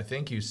morning. I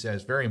think you said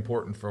it's very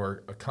important for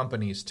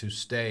companies to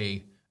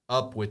stay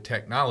up with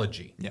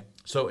technology. Yeah.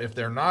 So if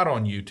they're not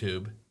on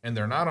YouTube and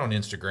they're not on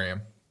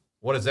Instagram,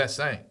 what is that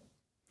saying?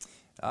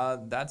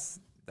 That's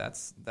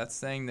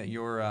saying that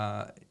you're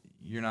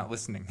not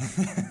listening.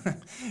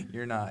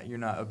 you're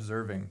not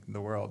observing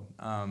the world,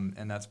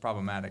 and that's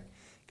problematic.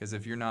 Because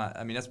if you're not,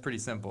 I mean, that's pretty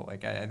simple.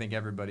 Like I think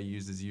everybody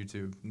uses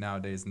YouTube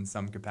nowadays in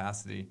some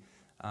capacity.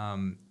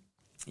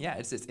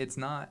 It's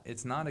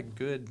not a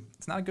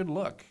good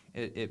look.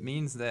 It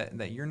means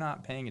that you're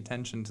not paying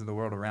attention to the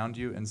world around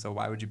you, and so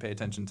why would you pay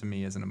attention to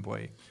me as an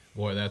employee?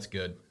 Boy, that's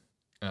good.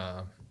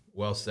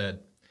 Well said.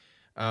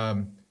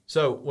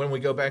 So when we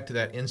go back to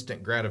that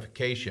instant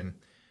gratification,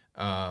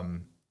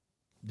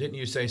 didn't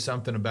you say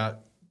something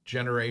about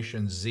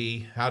Generation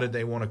Z? How did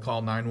they want to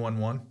call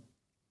 911?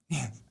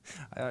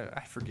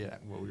 I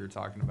forget what we were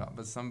talking about,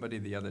 but somebody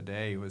the other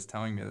day was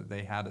telling me that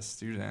they had a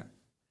student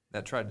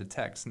that tried to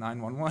text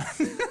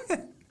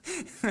 911.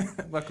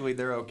 Luckily,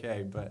 they're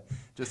okay, but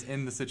just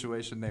in the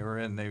situation they were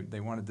in, they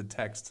wanted to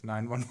text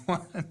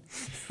 911.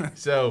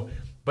 So,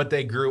 but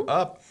they grew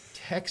up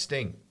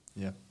texting.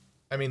 Yeah.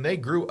 I mean, they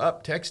grew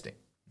up texting.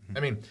 Mm-hmm. I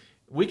mean,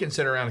 we can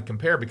sit around and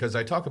compare, because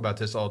I talk about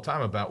this all the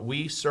time about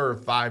we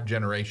serve 5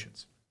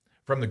 generations.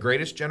 From the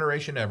greatest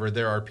generation ever,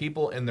 there are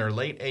people in their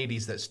late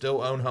 80s that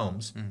still own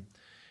homes. Mm.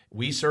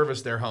 We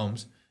service their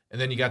homes. And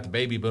then you got the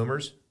baby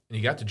boomers, and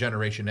you got the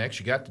Generation X,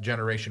 you got the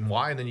Generation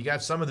Y, and then you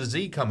got some of the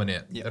Z coming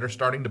in that are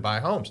starting to buy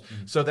homes.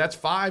 Mm-hmm. So that's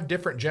 5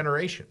 different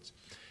generations.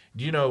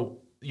 Do you know,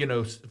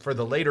 for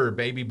the later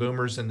baby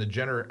boomers and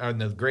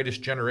the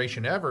greatest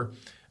generation ever,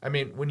 I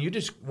mean, when you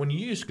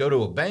used to go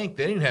to a bank,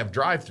 they didn't have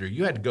drive-through.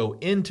 You had to go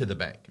into the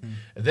bank. Mm.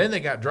 And then they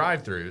got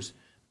drive-throughs.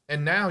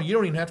 And now you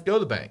don't even have to go to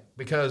the bank,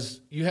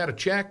 because you had a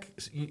check.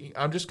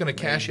 I'm just going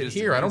to cash it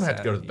here. I don't have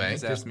to go to the bank. You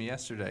just asked me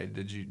yesterday,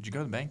 did you go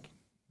to the bank?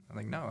 I'm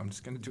like, no, I'm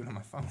just going to do it on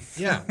my phone.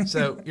 Yeah.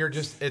 So you're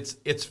just,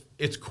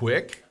 it's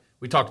quick.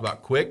 We talked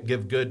about quick,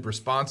 give good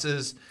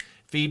responses,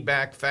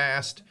 feedback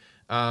fast.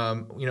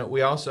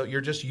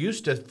 You're just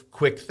used to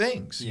quick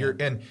things. Yeah.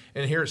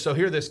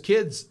 Here this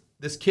kid's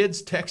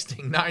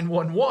texting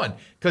 911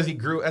 because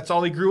that's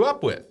all he grew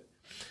up with.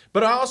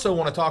 But I also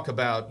want to talk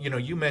about,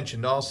 you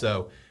mentioned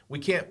also, we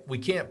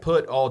can't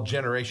put all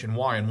Generation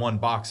Y in one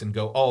box and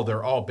go, oh,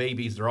 they're all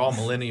babies, they're all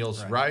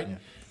millennials, right? Yeah.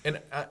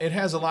 And it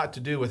has a lot to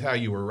do with how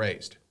you were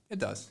raised. It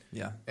does,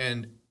 yeah.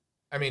 And,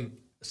 I mean,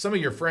 some of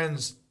your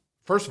friends,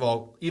 first of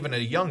all, even at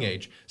a young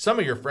age, some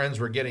of your friends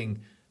were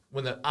getting,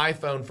 when the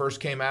iPhone first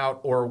came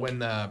out, or when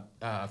the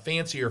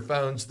fancier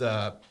phones,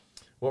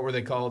 what were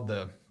they called,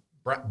 the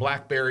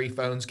BlackBerry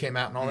phones came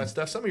out and all that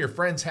stuff, some of your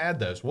friends had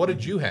those. What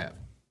did you have?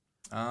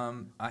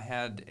 I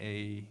had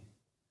a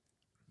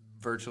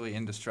virtually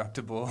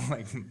indestructible,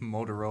 like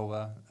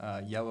Motorola,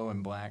 yellow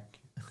and black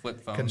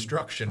flip phone.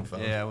 Construction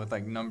phone. Yeah, with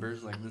like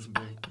numbers like this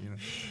big.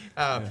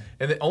 And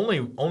the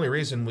only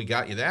reason we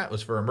got you that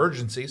was for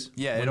emergencies.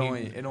 Yeah, it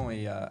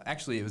only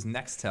actually it was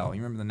Nextel.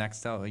 You remember the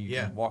Nextel?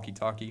 You could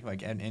walkie-talkie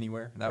like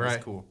anywhere. That was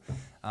cool.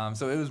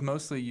 So it was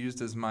mostly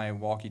used as my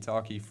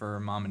walkie-talkie for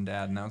mom and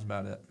dad, and that was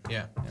about it.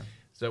 Yeah.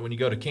 So when you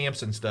go to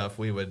camps and stuff,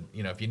 we would,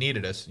 if you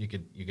needed us, you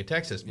could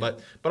text us.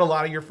 But a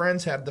lot of your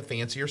friends had the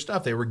fancier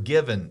stuff. They were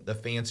given the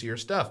fancier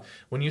stuff.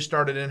 When you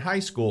started in high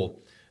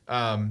school,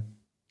 how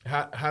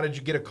did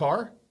you get a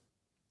car?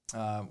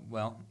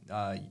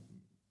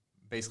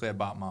 Basically I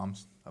bought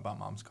mom's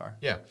car.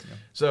 Yeah.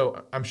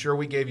 So I'm sure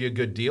we gave you a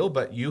good deal,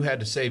 but you had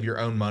to save your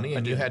own money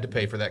and you had to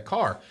pay for that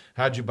car.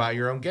 How'd you buy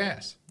your own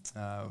gas?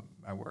 I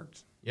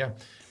worked. Yeah.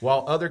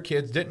 While other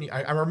kids didn't.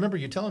 I remember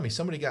you telling me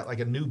somebody got like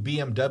a new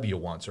BMW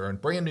once or a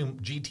brand new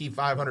GT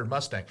 500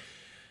 Mustang.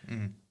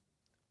 Mm-hmm.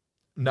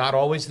 Not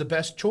always the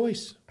best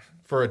choice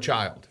for a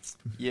child.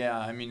 Yeah,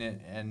 I mean,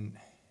 and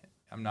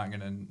I'm not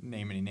going to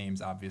name any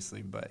names,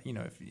 obviously, but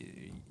if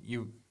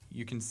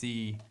you can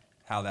see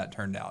how that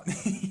turned out.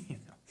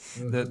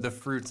 The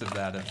fruits of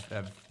that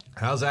have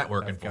how's that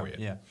working for you?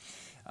 Yeah.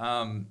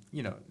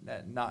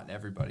 Not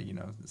everybody.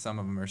 Some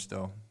of them are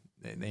still.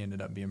 They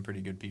ended up being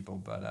pretty good people,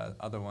 but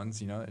other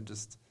ones, it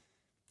just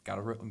got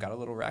a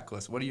little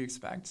reckless. What do you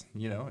expect?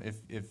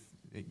 If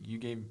you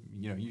gave,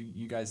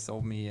 you guys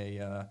sold me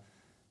a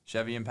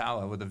Chevy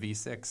Impala with a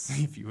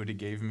V6. If you would have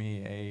gave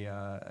me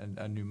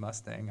a new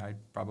Mustang, I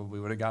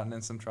probably would have gotten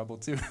in some trouble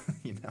too.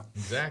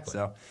 Exactly.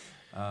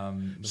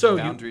 So,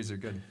 boundaries are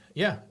good.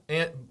 Yeah,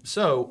 and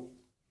so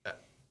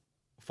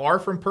far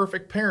from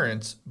perfect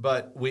parents,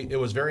 but it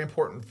was very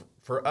important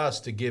for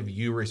us to give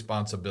you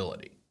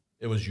responsibility.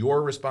 It was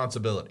your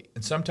responsibility.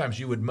 And sometimes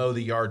you would mow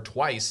the yard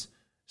twice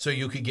so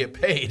you could get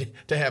paid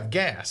to have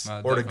gas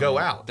or to go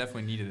out.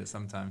 Definitely needed it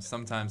sometimes.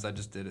 Sometimes I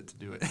just did it to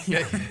do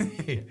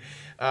it.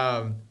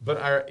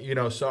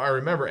 But so I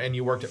remember, and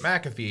you worked at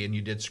McAfee and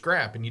you did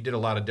scrap and you did a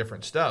lot of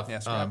different stuff. Yeah,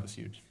 scrap was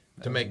huge.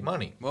 To make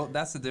money. Well,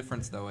 that's the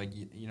difference though. Like,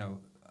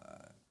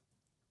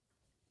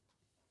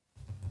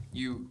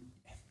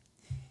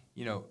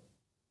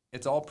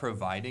 it's all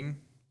providing,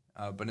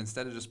 but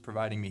instead of just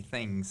providing me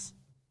things,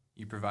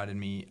 you provided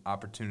me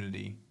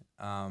opportunity,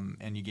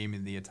 and you gave me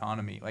the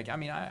autonomy. Like, I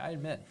mean, I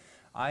admit,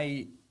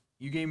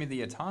 you gave me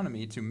the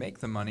autonomy to make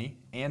the money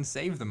and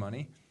save the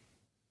money.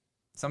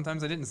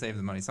 Sometimes I didn't save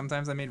the money.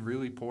 Sometimes I made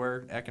really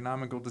poor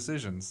economical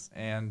decisions,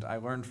 and I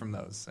learned from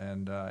those.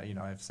 And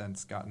I've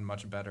since gotten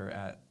much better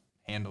at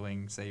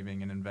handling,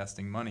 saving, and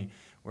investing money.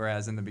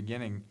 Whereas in the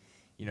beginning,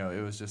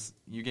 it was just,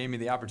 you gave me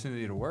the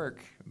opportunity to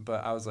work,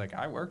 but I was like,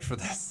 I worked for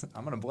this.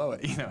 I'm going to blow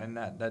it, and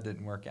that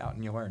didn't work out,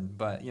 and you learn.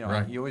 But,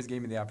 right. You always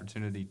gave me the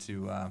opportunity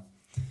to,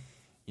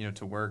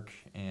 to work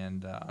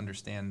and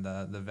understand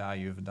the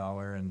value of a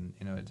dollar, and,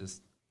 it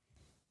just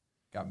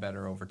got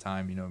better over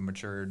time,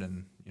 matured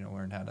and,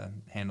 learned how to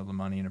handle the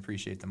money and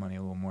appreciate the money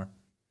a little more.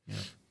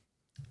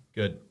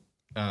 Good.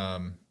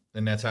 And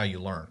that's how you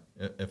learn.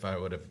 If I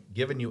would have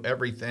given you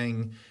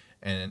everything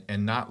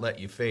and not let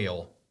you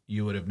fail,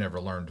 you would have never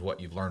learned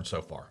what you've learned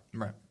so far.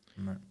 Right.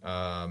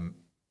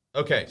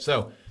 Okay,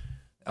 so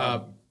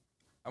I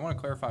want to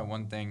clarify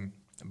one thing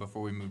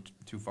before we move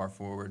too far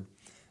forward.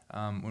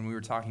 When we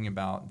were talking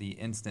about the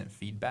instant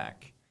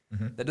feedback,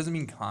 that doesn't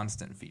mean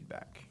constant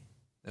feedback.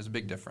 There's a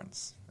big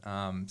difference.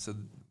 So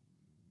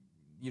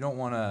you don't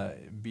want to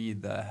be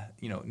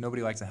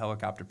nobody likes a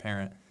helicopter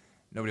parent,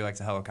 nobody likes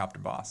a helicopter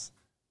boss.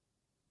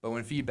 But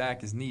when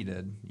feedback is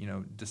needed,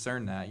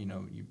 discern that,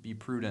 you be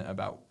prudent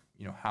about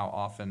how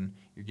often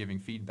you're giving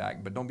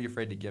feedback, but don't be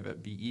afraid to give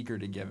it. Be eager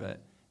to give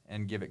it,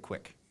 and give it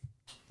quick.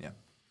 Yeah,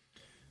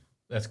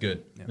 that's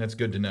good. Yeah. That's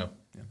good to know.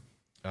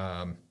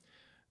 Yeah.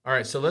 All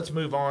right, so let's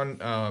move on.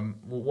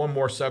 One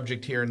more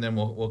subject here, and then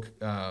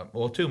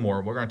we'll two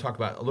more. We're going to talk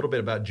about a little bit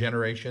about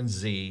Generation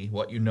Z,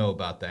 what you know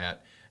about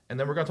that, and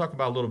then we're going to talk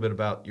about a little bit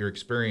about your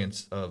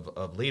experience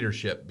of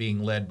leadership,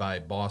 being led by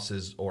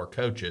bosses or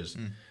coaches.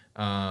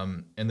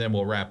 And then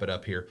we'll wrap it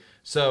up here.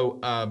 So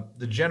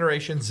the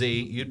Generation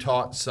Z, you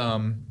taught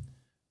some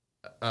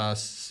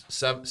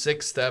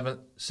 6th,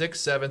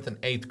 7th,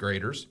 and 8th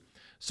graders.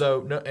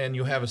 So, and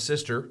you have a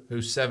sister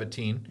who's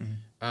 17.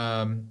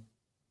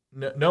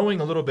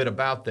 Knowing a little bit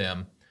about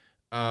them,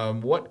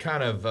 what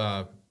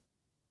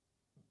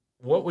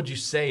would you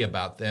say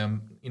about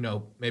them?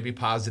 Maybe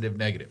positive,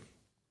 negative.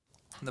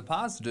 The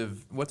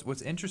positive.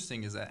 What's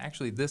interesting is that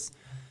actually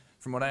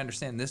from what I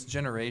understand, this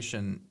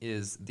generation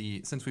is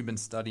since we've been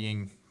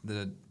studying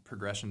the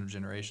progression of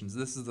generations,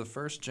 this is the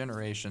first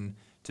generation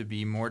to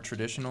be more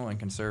traditional and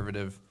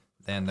conservative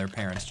than their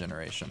parents'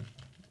 generation,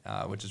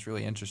 which is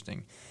really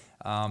interesting.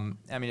 I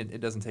mean,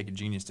 it doesn't take a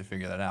genius to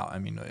figure that out. I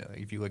mean,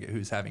 if you look at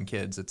who's having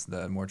kids, it's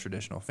the more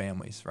traditional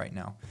families right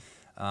now.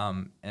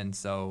 And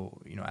so,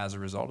 as a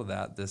result of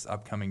that, this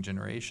upcoming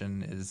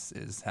generation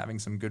is having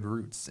some good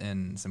roots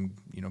and some,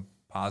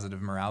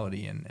 positive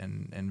morality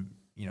and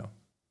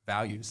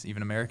values,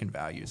 even American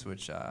values,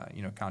 which,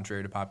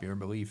 contrary to popular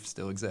belief,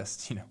 still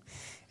exist,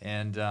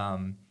 And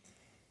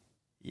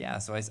Yeah,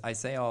 so I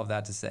say all of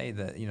that to say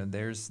that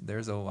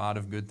there's a lot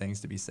of good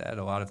things to be said,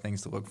 a lot of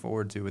things to look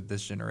forward to with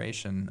this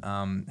generation.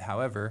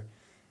 However,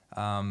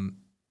 from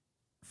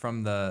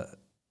the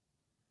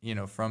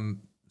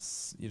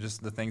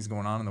just the things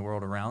going on in the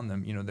world around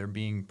them, they're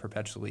being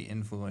perpetually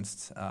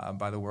influenced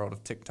by the world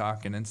of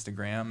TikTok and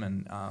Instagram,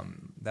 and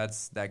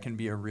that can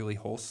be a really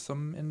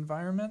wholesome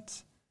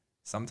environment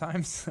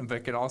sometimes, but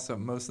it could also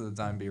most of the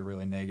time be a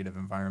really negative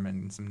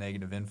environment and some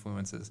negative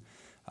influences.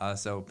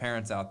 So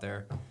parents out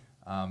there,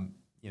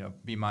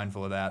 be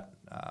mindful of that,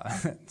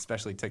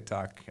 especially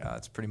TikTok.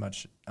 It's pretty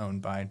much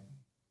owned by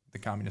the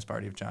Communist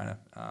Party of China.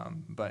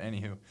 But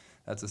anywho,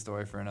 that's a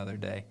story for another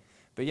day.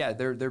 But yeah,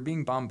 they're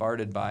being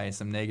bombarded by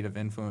some negative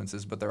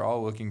influences, but they're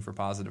all looking for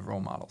positive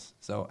role models.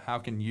 So how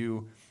can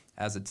you,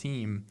 as a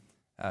team,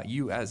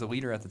 you as a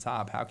leader at the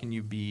top, how can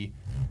you be,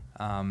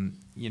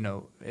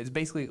 it's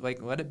basically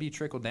like let it be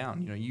trickled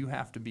down. You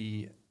have to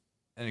be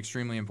an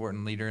extremely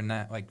important leader, and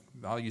that, like,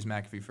 I'll use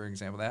McAfee for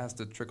example. That has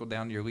to trickle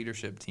down to your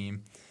leadership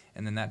team,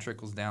 and then that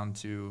trickles down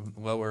to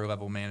lower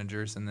level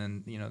managers, and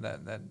then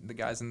that the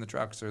guys in the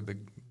trucks or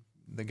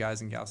the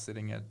guys and gals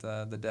sitting at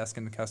the desk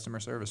in the customer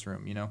service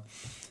room.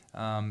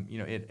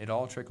 It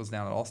all trickles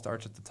down. It all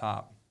starts at the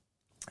top,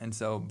 and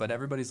so but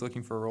everybody's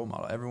looking for a role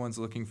model. Everyone's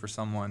looking for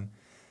someone.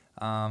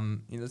 I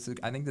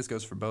think this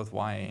goes for both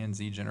Y and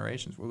Z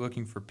generations. We're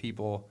looking for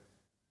people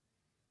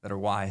that are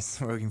wise.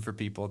 We're looking for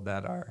people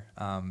that are,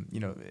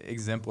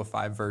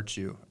 exemplify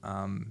virtue,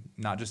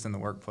 not just in the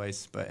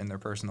workplace, but in their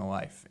personal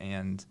life.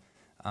 And,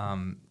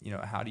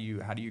 how do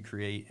you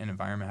create an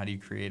environment? How do you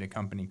create a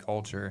company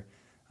culture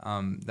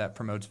that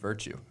promotes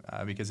virtue?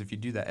 Because if you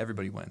do that,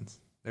 everybody wins.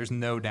 There's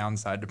no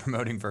downside to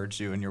promoting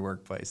virtue in your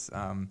workplace.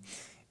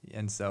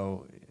 And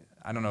so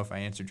I don't know if I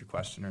answered your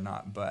question or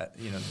not, but,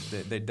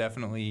 they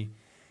definitely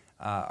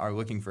are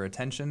looking for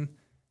attention,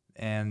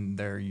 and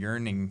they're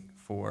yearning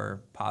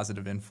for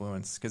positive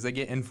influence because they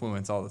get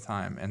influence all the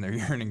time, and they're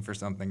yearning for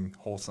something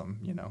wholesome.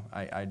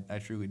 I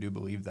truly do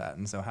believe that.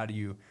 And so how do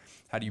you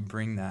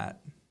bring that?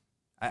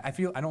 I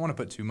feel I don't want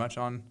to put too much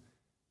on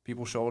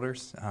people's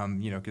shoulders,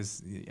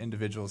 because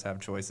individuals have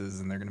choices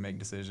and they're going to make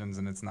decisions,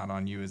 and it's not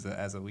on you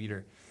as a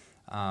leader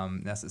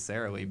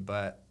necessarily.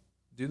 But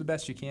do the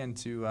best you can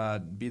to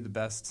be the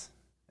best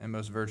and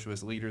most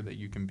virtuous leader that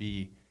you can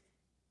be.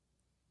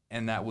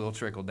 And that will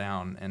trickle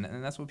down. And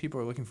that's what people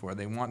are looking for.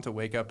 They want to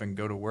wake up and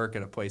go to work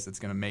at a place that's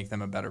going to make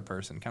them a better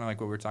person. Kind of like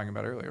what we were talking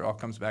about earlier. It all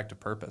comes back to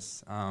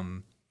purpose.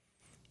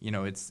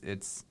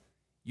 It's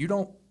you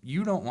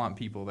don't want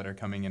people that are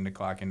coming in to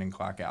clock in and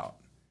clock out.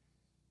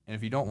 And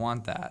if you don't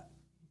want that,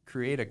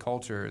 create a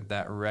culture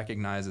that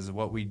recognizes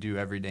what we do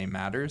every day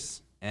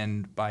matters.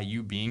 And by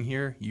you being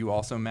here, you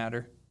also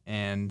matter.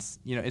 And,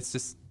 it's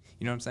just,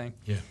 you know what I'm saying?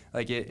 Yeah.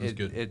 Like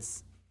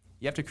it's,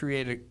 you have to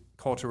create a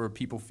culture where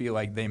people feel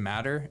like they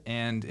matter,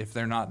 and if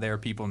they're not there,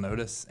 people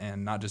notice,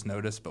 and not just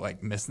notice, but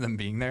like miss them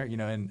being there,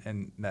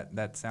 and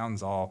that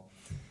sounds all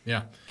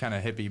kind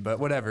of hippie, but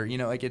whatever,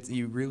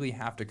 you really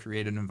have to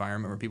create an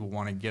environment where people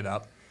want to get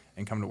up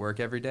and come to work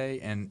every day,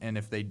 and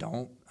if they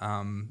don't,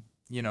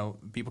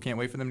 people can't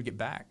wait for them to get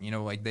back,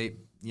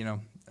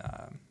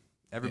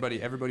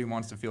 everybody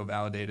wants to feel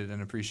validated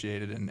and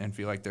appreciated and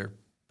feel like they're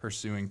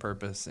pursuing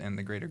purpose and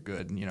the greater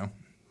good,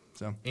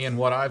 So. And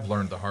what I've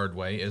learned the hard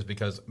way is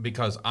because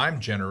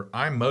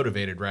I'm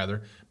motivated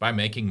rather by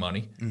making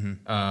money,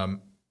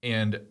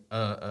 and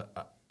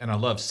I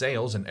love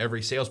sales, and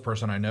every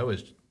salesperson I know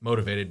is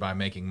motivated by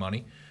making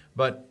money,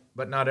 but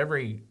not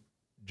every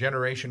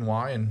Generation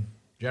Y and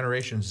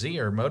Generation Z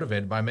are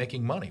motivated by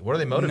making money. What are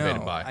they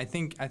motivated by? I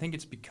think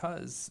it's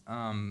because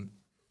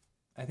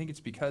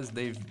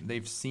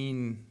they've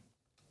seen.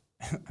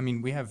 I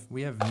mean, we have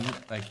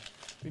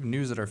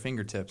news at our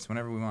fingertips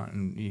whenever we want,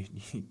 and you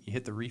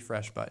hit the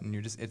refresh button.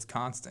 It's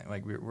constant.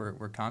 Like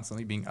we're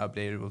constantly being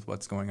updated with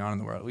what's going on in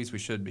the world. At least we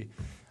should be.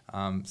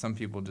 Some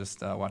people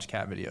just watch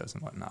cat videos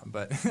and whatnot,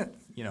 but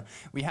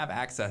we have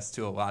access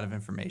to a lot of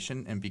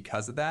information, and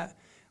because of that,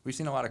 we've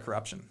seen a lot of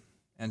corruption.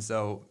 And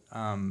so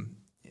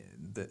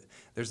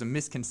there's a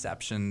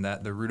misconception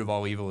that the root of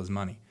all evil is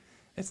money.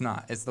 It's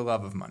not. It's the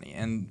love of money,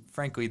 and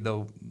frankly,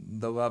 the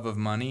love of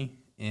money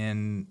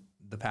in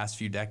the past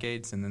few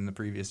decades and then the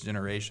previous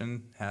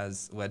generation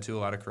has led to a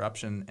lot of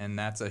corruption, and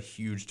that's a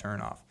huge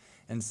turnoff.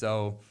 And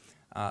so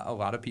a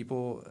lot of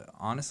people,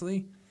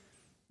 honestly,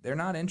 they're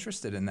not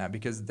interested in that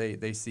because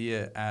they see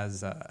it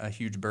as a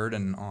huge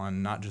burden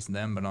on not just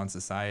them but on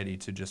society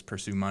to just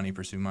pursue money.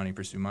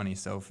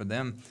 So for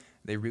them,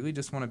 they really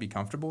just want to be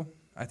comfortable,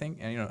 I think.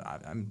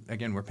 And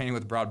again, we're painting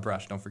with a broad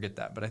brush, don't forget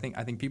that. But I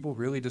think people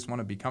really just want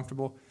to be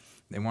comfortable.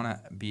 They want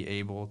to be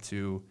able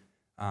to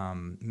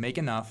make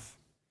enough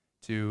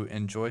to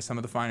enjoy some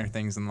of the finer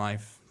things in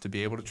life, to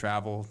be able to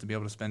travel, to be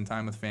able to spend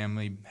time with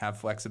family, have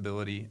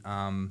flexibility.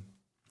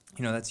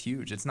 That's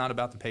huge. It's not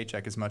about the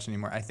paycheck as much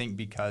anymore. I think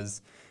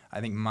because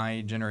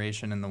my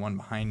generation and the one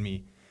behind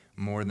me,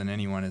 more than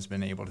anyone, has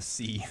been able to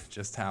see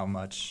just how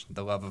much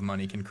the love of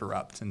money can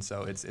corrupt. And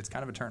so it's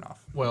kind of a turnoff.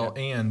 Well,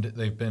 and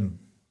they've been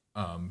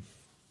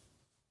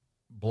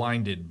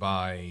blinded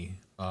by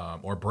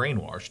or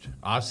brainwashed,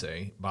 I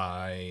say,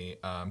 by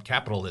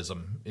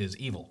capitalism is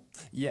evil.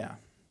 Yeah,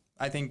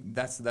 I think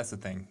that's the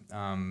thing.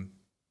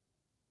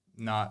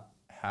 Not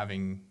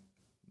having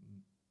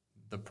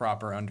the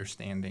proper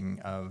understanding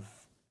of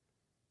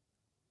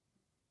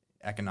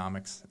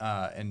economics,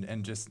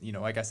 and just,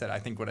 like I said, I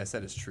think what I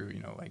said is true.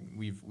 Like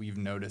we've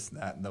noticed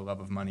that the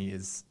love of money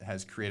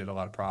has created a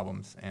lot of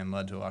problems and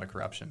led to a lot of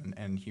corruption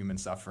and human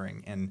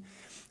suffering, and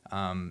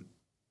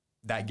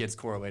that gets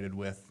correlated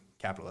with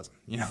capitalism.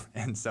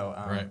 And so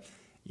Right.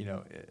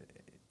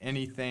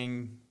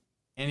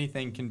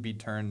 Anything can be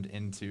turned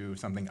into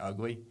something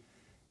ugly.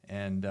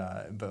 And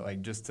but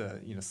like just to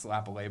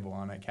slap a label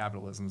on it,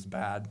 capitalism's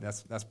bad.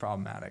 That's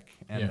problematic,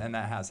 and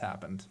that has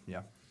happened.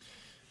 Yeah.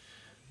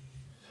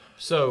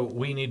 So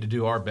we need to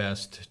do our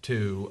best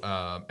to,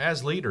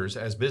 as leaders,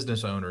 as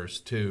business owners,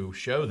 to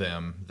show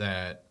them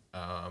that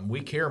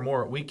we care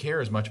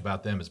as much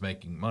about them as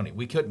making money.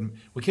 We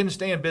couldn't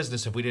stay in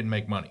business if we didn't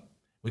make money.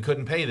 We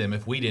couldn't pay them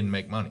if we didn't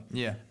make money.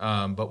 Yeah.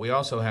 But we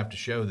also have to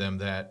show them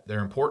that they're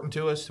important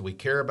to us. We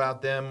care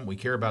about them. We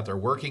care about their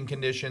working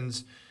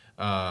conditions.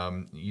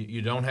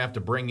 You don't have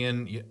to bring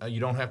in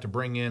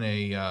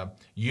a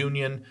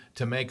union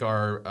to make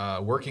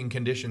our working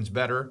conditions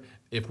better.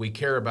 If we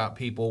care about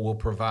people, we'll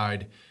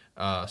provide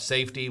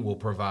safety. We'll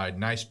provide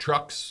nice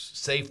trucks,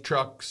 safe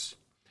trucks,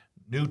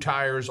 new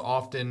tires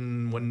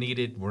often when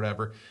needed,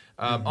 whatever.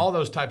 All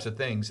those types of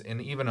things,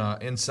 and even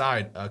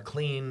inside a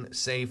clean,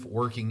 safe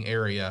working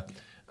area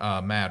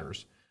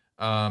matters.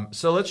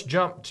 So let's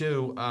jump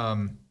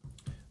to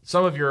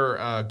some of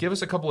your, give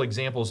us a couple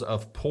examples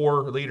of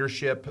poor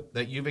leadership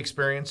that you've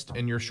experienced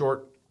in your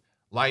short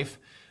life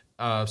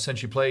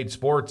since you played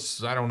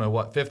sports. I don't know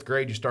what, 5th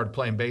grade you started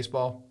playing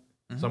baseball,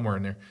 somewhere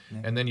in there.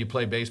 Yeah. And then you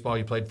played baseball,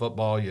 you played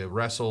football, you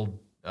wrestled,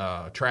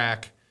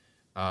 track,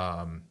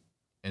 and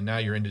now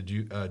you're into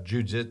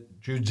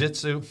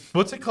jiu-jitsu.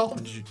 What's it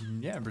called?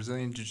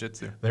 Brazilian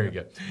jiu-jitsu. There you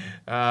go.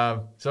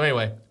 So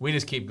anyway, we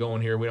just keep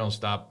going here. We don't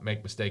stop,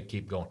 make mistake,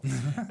 keep going.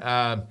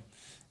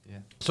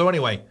 So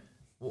anyway,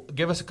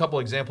 give us a couple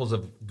examples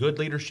of good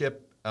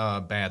leadership,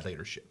 bad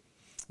leadership.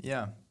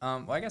 Yeah.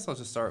 Well, I guess I'll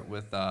just start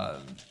with the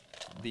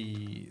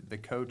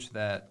coach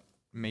that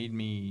made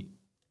me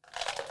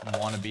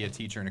want to be a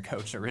teacher and a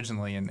coach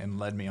originally, and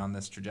led me on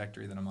this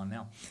trajectory that I'm on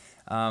now.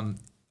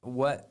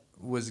 What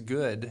was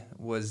good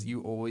was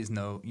you always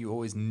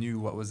knew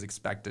what was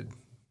expected.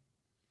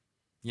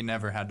 You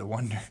never had to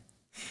wonder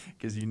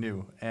because you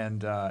knew,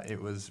 and it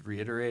was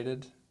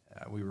reiterated.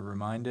 We were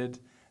reminded.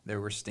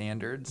 There were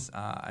standards.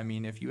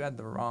 If you had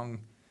the wrong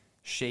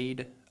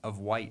shade of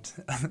white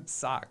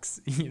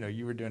socks,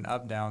 you were doing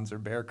up downs or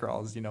bear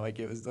crawls.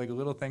 It was like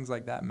little things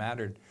like that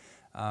mattered.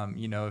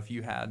 If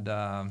you had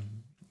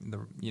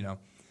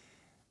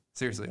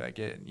seriously, like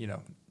it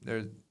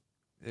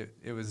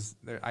was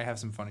there. I have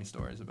some funny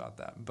stories about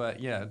that, but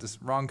yeah,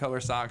 just wrong color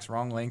socks,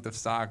 wrong length of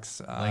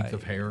socks, length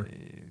of hair,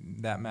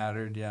 that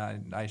mattered. Yeah,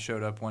 I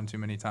showed up one too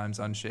many times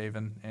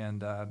unshaven,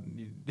 and that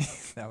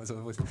was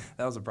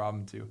a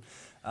problem too.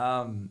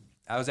 I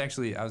was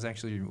actually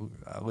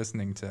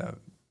listening to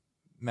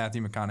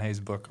Matthew McConaughey's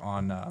book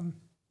on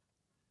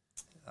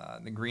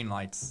the green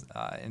lights,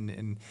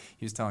 and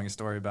he was telling a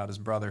story about his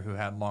brother who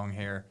had long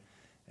hair,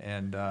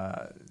 and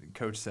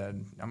coach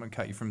said, "I'm going to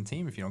cut you from the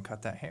team if you don't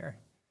cut that hair."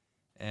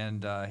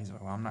 And he's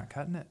like, "Well, I'm not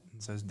cutting it."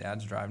 And so his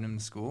dad's driving him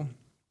to school,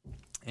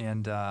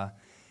 and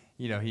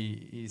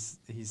he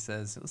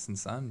says, "Listen,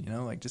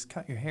 son, just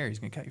cut your hair. He's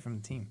going to cut you from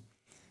the team."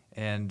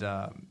 And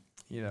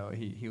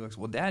he looks,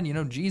 "Well, Dad,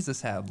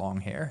 Jesus had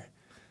long hair."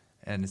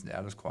 And his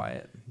dad was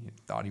quiet. He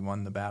thought he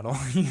won the battle.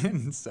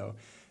 And so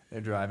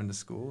they're driving to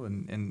school,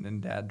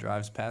 and Dad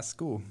drives past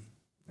school.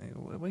 Hey,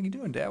 what are you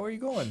doing, Dad? Where are you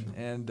going?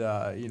 And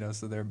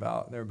so they're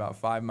about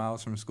 5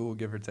 miles from school,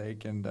 give or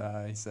take. And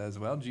he says,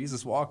 "Well,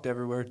 Jesus walked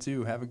everywhere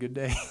too. Have a good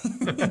day."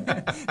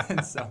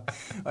 And so,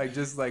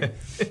 it's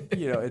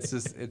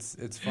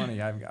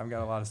funny. I've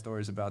got a lot of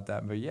stories about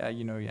that. But yeah,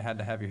 you had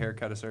to have your hair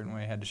cut a certain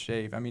way. You had to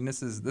shave.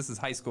 This is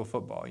high school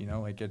football.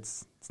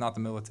 It's not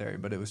the military,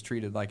 but it was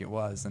treated like it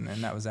was, and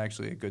that was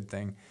actually a good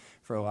thing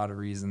for a lot of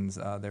reasons.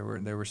 There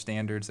were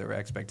standards, there were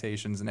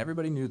expectations, and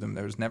everybody knew them.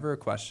 There was never a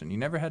question. You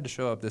never had to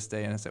show up this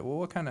day and say, "Well,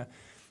 what kind of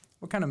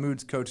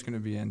mood's coach going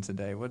to be in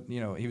today?"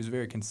 He was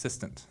very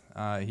consistent.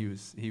 He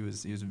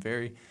was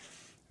very,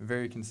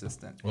 very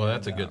consistent. Well,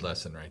 that's a good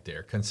lesson right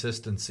there.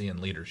 Consistency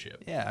and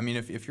leadership. Yeah,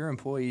 if your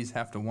employees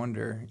have to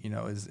wonder,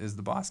 is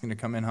the boss going to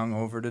come in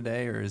hungover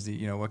today, or is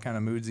he, what kind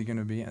of mood's he going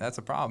to be in? That's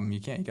a problem. You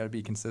got to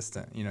be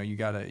consistent. You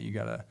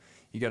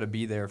gotta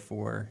be there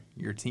for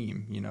your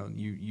team.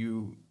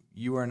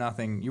 You are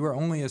nothing. You are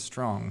only as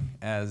strong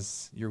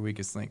as your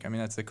weakest link.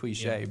 That's a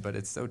cliche, but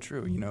it's so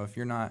true. If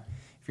you're not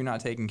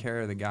taking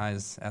care of the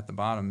guys at the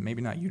bottom,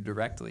 maybe not you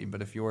directly,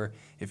 but if your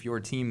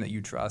team that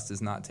you trust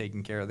is not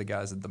taking care of the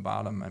guys at the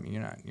bottom,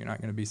 you're not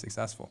going to be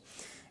successful.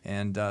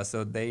 And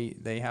so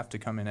they have to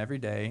come in every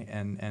day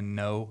and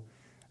know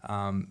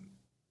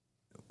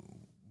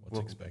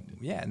What's expected.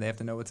 Yeah, and they have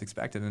to know what's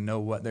expected and know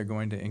what they're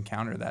going to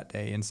encounter that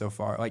day. And so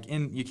far, like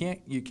you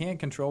can't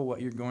control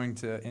what you're going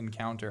to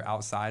encounter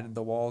outside of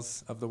the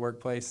walls of the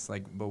workplace.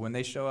 Like, but when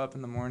they show up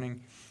in the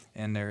morning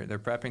and they're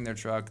prepping their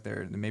truck,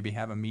 they maybe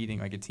have a meeting,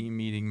 like a team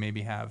meeting,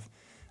 maybe have,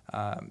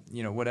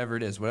 whatever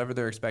it is, whatever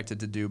they're expected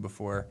to do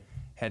before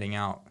heading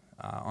out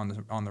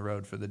on the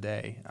road for the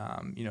day.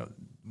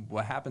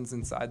 What happens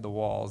inside the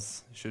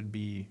walls should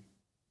be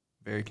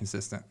very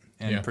consistent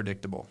and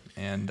predictable,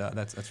 and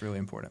that's really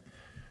important.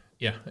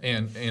 Yeah,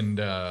 and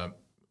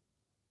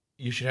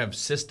you should have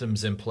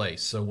systems in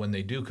place. So when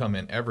they do come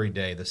in every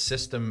day, the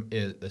system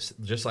is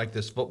just like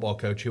this football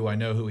coach who I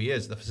know who he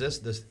is.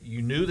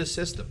 You knew the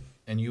system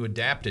and you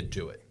adapted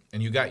to it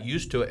and you got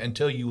used to it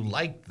until you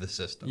liked the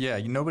system. Yeah,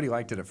 nobody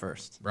liked it at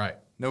first. Right.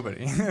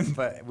 Nobody,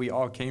 but we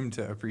all came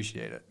to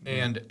appreciate it.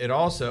 And it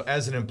also,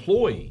 as an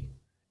employee,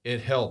 it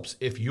helps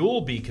if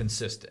you'll be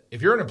consistent.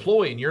 If you're an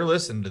employee and you're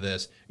listening to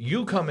this,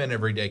 you come in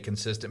every day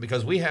consistent,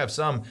 because we have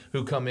some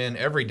who come in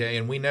every day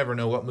and we never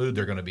know what mood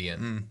they're going to be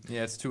in.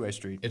 Yeah, it's a two-way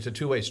street. It's a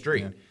two-way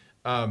street.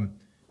 Yeah.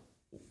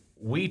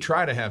 We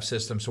try to have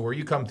systems so where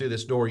you come through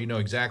this door, you know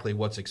exactly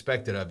what's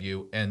expected of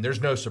you, and there's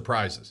no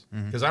surprises,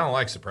 because I don't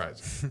like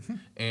surprises.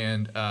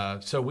 And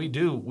so we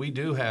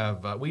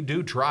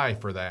do try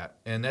for that,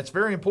 and that's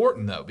very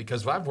important though,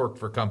 because I've worked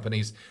for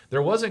companies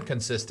there wasn't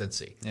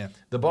consistency. Yeah.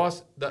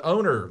 The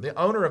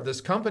owner of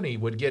this company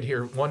would get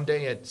here one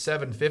day at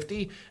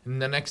 7:50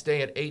 and the next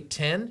day at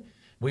 8:10.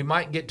 We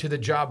might get to the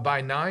job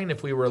by 9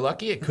 if we were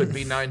lucky. It could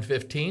be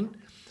 9:15,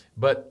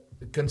 but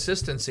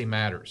consistency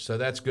matters, so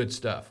that's good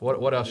stuff.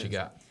 What else you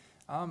got?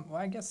 Well,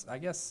 I guess I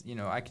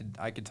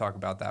could talk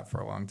about that for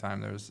a long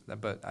time.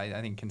 But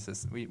I think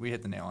consistent. We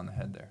hit the nail on the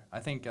head there. I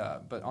think,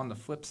 but on the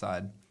flip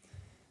side,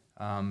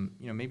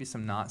 maybe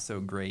some not so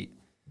great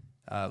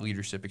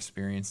leadership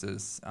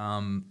experiences.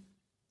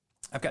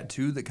 I've got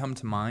two that come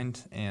to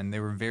mind, and they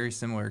were very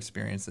similar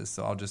experiences.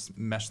 So I'll just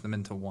mesh them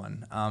into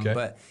one. Okay.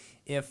 But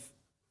if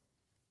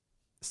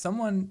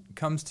someone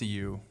comes to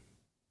you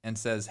and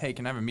says, "Hey,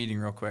 can I have a meeting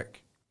real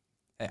quick?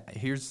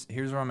 Here's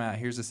where I'm at.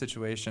 Here's the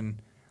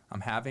situation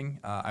I'm having.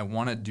 I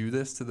want to do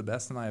this to the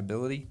best of my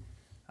ability.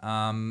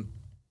 I'm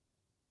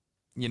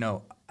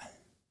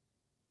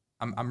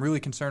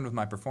really concerned with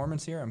my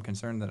performance here. I'm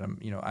concerned that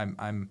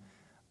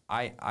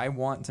I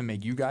want to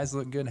make you guys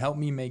look good. Help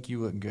me make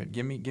you look good.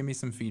 Give me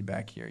some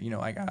feedback here.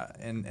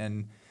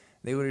 And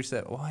they literally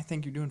said, "Well, I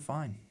think you're doing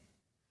fine."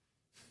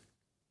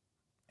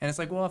 And it's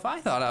like, well, if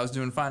I thought I was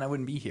doing fine, I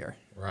wouldn't be here.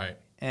 Right.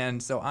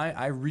 And so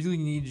I really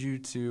need you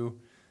to,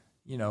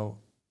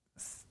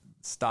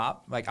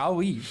 stop. Like, I'll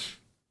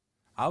leave.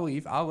 I'll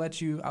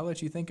let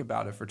you think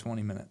about it for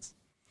 20 minutes.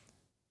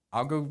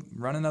 I'll go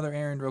run another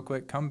errand real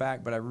quick, come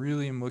back, but I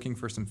really am looking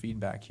for some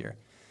feedback here.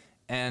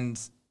 And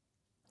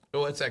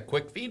well, it's that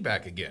quick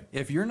feedback again.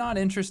 If you're not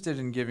interested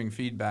in giving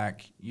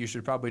feedback, you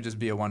should probably just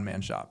be a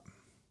one-man shop.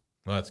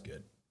 Well, that's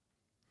good.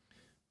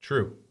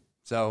 True.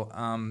 So,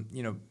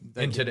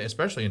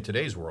 especially in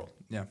today's world.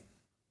 Yeah.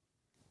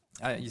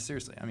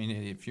 Seriously, I mean,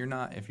 if you're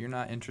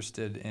not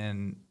interested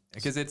in,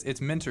 because it's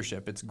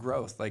mentorship, it's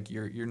growth. Like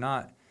you're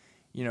not,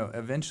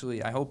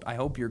 eventually. I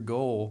hope your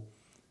goal,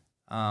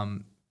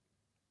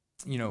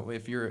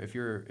 if you're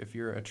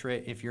in a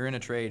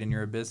trade and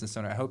you're a business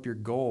owner, I hope your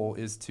goal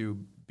is to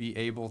be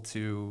able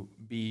to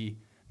be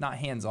not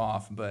hands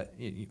off, but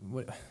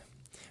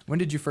when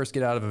did you first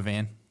get out of a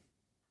van?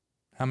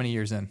 How many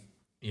years in?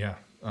 Yeah.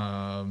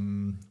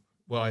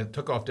 Well, I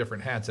took off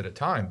different hats at a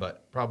time,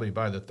 but probably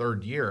by the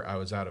third year, I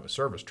was out of a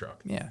service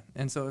truck. Yeah.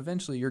 And so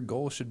eventually your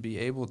goal should be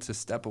able to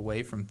step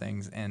away from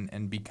things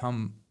and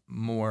become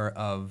more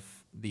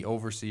of the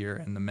overseer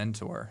and the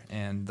mentor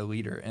and the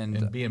leader.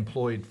 And be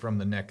employed from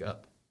the neck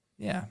up.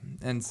 Yeah.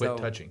 And quit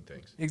touching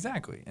things.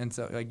 Exactly. And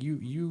so like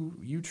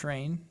you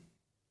train,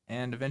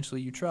 and eventually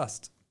you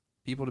trust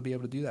people to be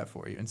able to do that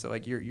for you. And so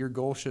like your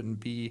goal shouldn't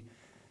be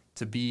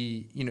to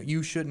be,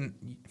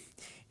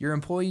 your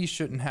employees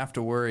shouldn't have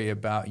to worry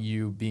about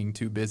you being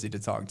too busy to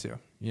talk to.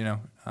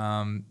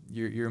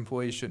 Your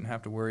employees shouldn't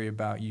have to worry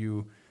about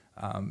you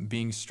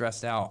being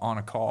stressed out on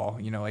a call.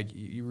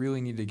 You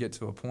really need to get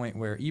to a point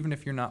where even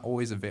if you're not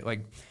always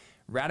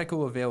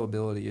radical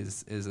availability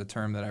is a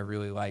term that I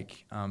really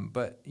like.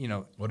 But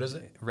what is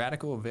it?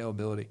 Radical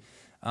availability.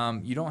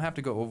 You don't have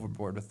to go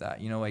overboard with that.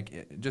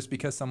 Just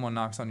because someone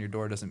knocks on your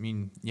door doesn't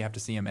mean you have to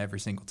see them every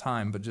single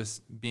time, but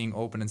just being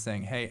open and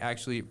saying, "Hey,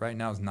 actually right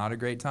now is not a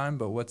great time,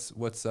 but what's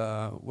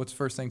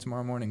first thing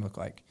tomorrow morning look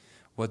like?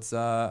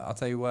 I'll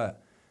tell you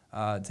what,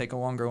 take a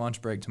longer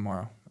lunch break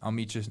tomorrow. I'll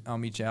meet you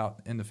out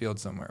in the field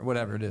somewhere,"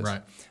 whatever it is.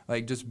 Right.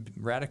 Like just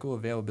radical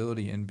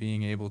availability and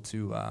being able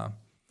to,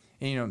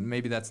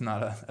 maybe that's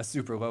not a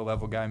super low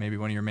level guy. Maybe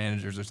one of your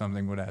managers or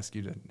something would ask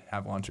you to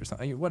have lunch or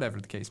something,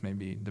 whatever the case may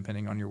be,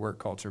 depending on your work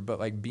culture. But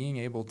like being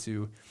able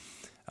to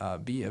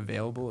be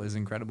available is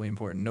incredibly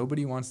important.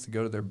 Nobody wants to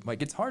go to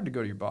it's hard to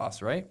go to your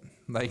boss, right?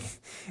 Like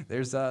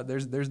there's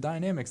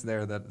dynamics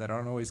there that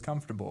aren't always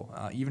comfortable,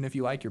 even if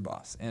you like your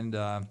boss. And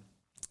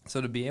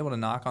so to be able to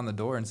knock on the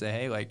door and say,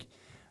 "Hey, like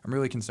I'm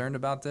really concerned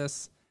about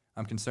this.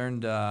 I'm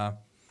concerned,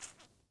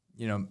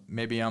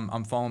 maybe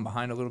I'm falling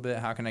behind a little bit.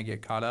 How can I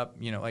get caught up?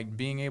 Like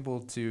being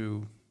able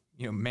to,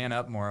 man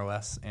up more or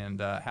less and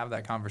have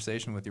that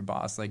conversation with your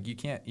boss. Like you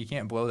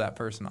can't blow that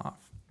person off.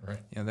 Right.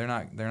 They're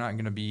not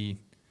going to be.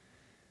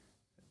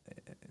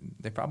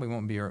 They probably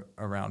won't be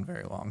around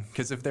very long,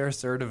 because if they're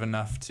assertive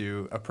enough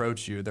to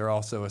approach you, they're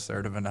also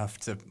assertive enough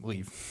to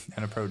leave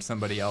and approach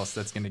somebody else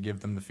that's going to give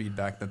them the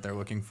feedback that they're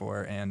looking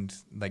for and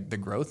like the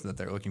growth that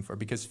they're looking for.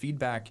 Because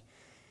feedback,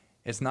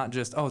 it's not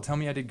just, oh, tell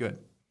me I did good.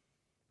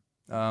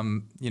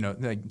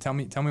 Like tell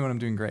me when I'm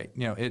doing great.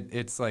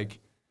 It's like,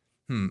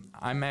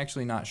 I'm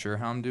actually not sure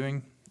how I'm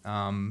doing,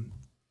 and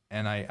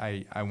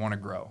I want to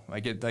grow.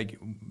 Like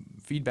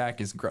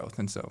feedback is growth,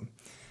 and so.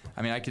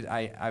 I mean,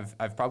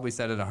 I've probably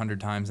said it 100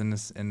 times in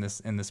this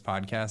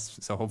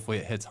podcast, so hopefully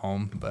it hits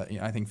home. But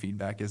I think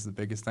feedback is the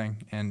biggest thing,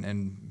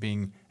 and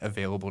being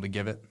available to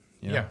give it.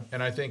 Yeah,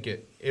 and I think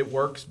it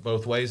works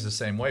both ways the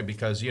same way,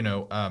 because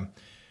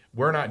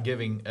we're not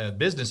giving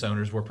business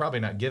owners. We're probably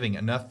not giving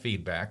enough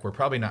feedback. We're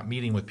probably not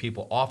meeting with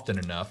people often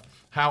enough.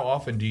 How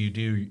often do you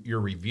do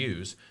your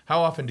reviews? How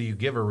often do you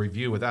give a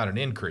review without an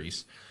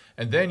increase?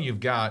 And then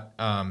you've got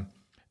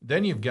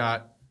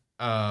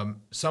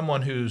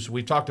someone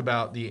we talked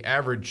about the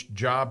average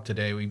job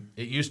today.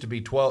 It used to be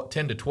 10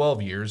 to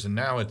 12 years, and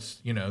now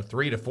it's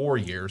 3 to 4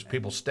 years.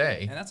 People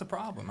stay, and that's a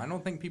problem. I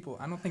don't think people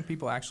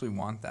actually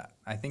want that.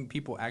 I think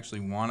people actually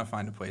want to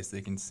find a place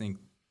they can sink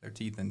their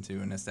teeth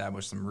into and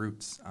establish some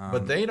roots.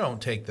 But they don't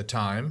take the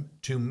time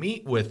to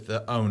meet with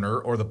the owner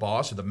or the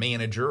boss or the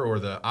manager or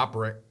the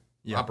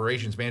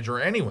operations manager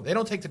or anyone. They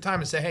don't take the time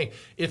and say, hey,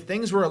 if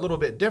things were a little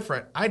bit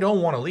different, I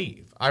don't want to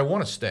leave. I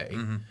want to stay.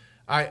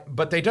 Mm-hmm.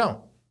 But they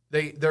don't.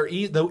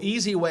 The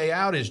easy way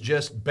out is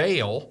just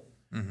bail,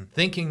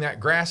 thinking that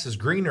grass is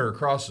greener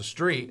across the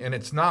street, and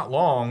it's not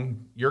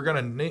long. You're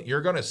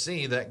gonna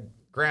see that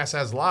grass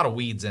has a lot of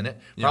weeds in it,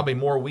 probably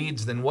more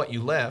weeds than what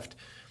you left,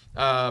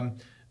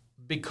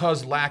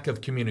 because lack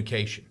of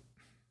communication.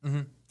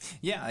 Mm-hmm.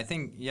 Yeah, I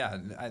think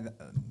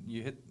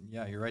you're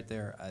right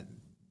there.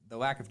 The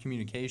lack of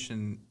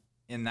communication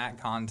in that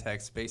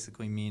context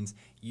basically means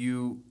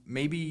you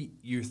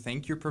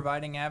think you're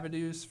providing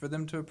avenues for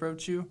them to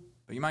approach you,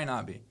 but you might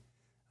not be.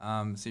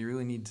 So you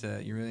really need to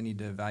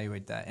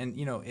evaluate that. And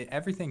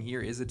everything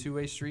here is a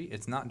two-way street.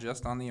 It's not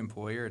just on the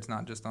employer. It's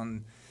not just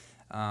on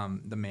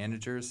the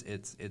managers.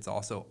 It's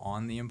also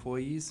on the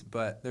employees.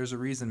 But there's a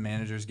reason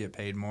managers get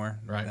paid more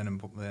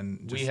than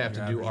just we have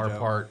to do our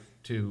part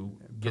to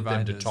get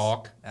them to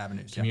talk,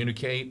 avenues,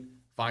 communicate,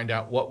 find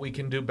out what we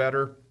can do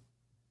better.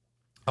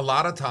 A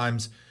lot of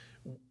times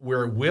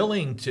we're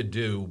willing to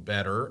do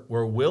better.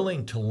 We're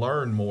willing to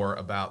learn more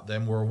about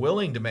them. We're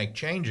willing to make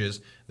changes.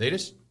 They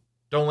just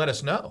don't let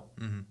us know,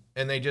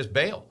 and they just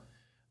bail.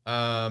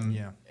 And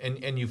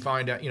you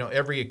find out,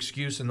 every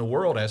excuse in the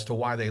world as to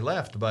why they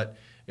left, but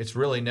it's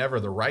really never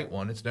the right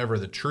one. It's never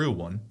the true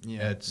one.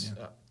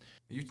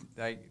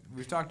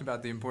 We've talked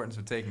about the importance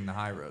of taking the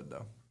high road,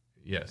 though.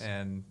 Yes.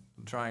 And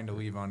trying to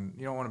leave on.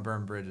 You don't want to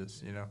burn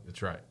bridges,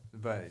 That's right.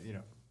 But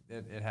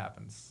it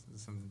happens.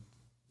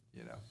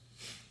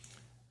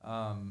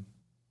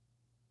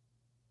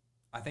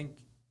 I think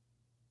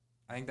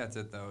that's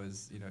it, though.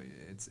 Is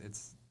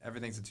it's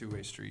everything's a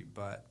two-way street,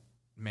 but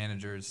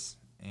managers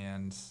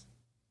and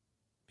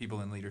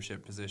people in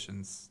leadership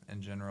positions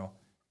in general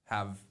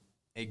have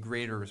a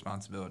greater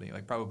responsibility,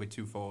 like probably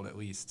twofold at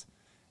least,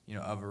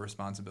 of a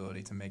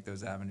responsibility to make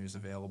those avenues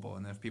available.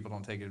 And if people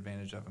don't take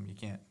advantage of them,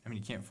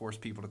 you can't force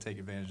people to take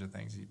advantage of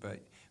things, but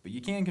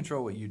you can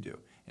control what you do.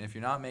 And if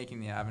you're not making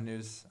the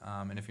avenues,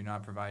 and if you're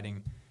not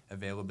providing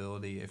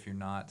availability, if you're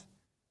not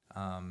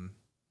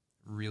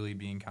really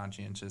being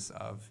conscientious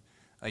of,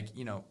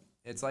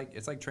 it's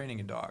like training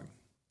a dog.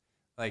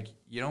 Like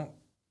you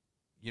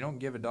don't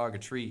give a dog a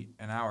treat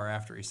an hour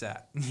after he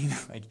sat.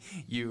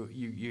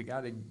 You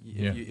gotta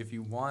if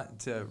you want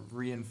to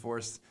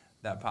reinforce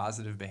that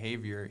positive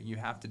behavior, you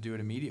have to do it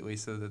immediately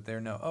so that they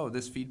know, oh,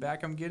 this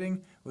feedback I'm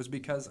getting was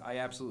because I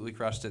absolutely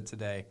crushed it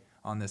today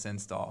on this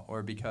install,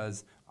 or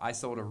because I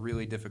sold a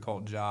really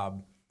difficult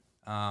job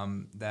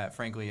that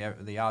frankly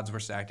the odds were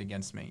stacked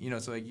against me.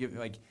 So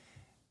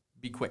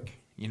be quick.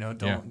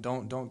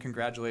 Don't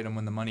congratulate them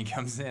when the money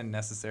comes in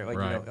necessarily.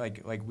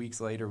 Like weeks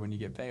later when you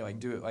get paid.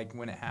 Do it like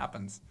when it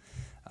happens.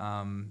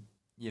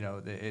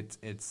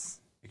 It's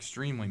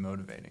extremely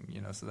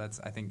motivating. So that's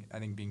I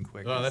think being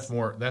quick. Well,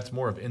 that's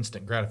more of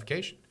instant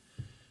gratification.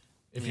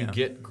 If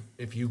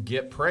you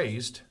get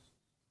praised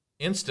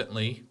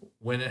instantly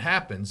when it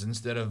happens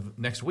instead of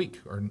next week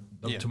or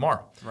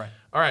tomorrow. Right.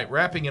 All right.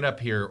 Wrapping it up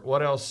here.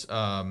 What else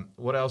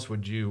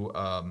would you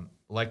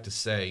like to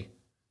say?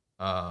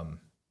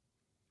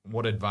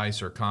 What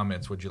advice or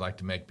comments would you like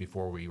to make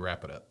before we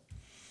wrap it up?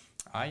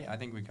 I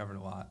think we covered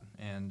a lot,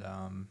 and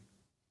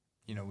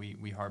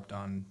we harped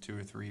on 2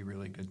 or 3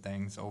 really good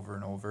things over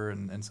and over,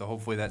 and so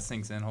hopefully that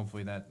sinks in.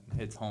 Hopefully that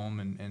hits home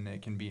and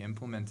it can be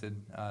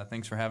implemented.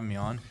 Thanks for having me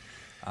on.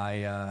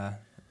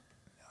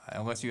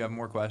 Unless you have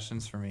more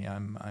questions for me,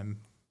 I'm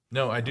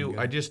No, I do.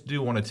 I just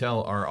do want to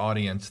tell our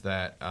audience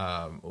that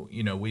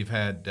we've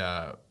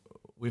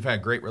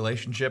had great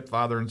relationship,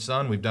 father and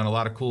son. We've done a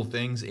lot of cool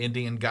things,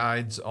 Indian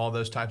guides, all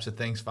those types of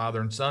things, father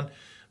and son.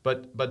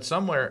 But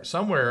somewhere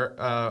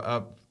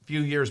a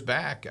few years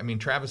back, I mean,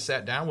 Travis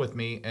sat down with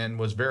me and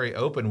was very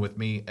open with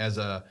me as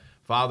a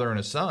father and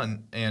a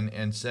son,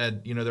 and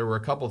said, there were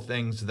a couple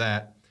things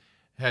that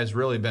has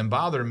really been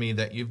bothering me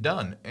that you've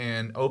done,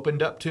 and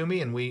opened up to me,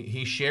 and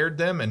he shared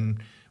them,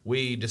 and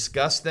we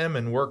discussed them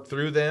and worked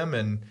through them,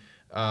 and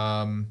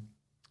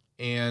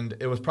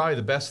it was probably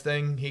the best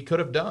thing he could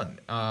have done.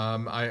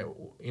 I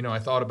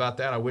thought about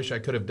that. I wish I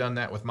could have done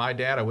that with my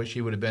dad. I wish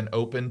he would have been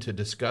open to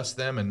discuss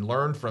them and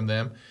learn from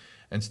them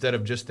instead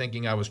of just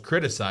thinking I was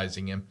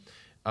criticizing him.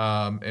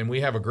 And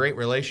we have a great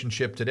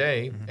relationship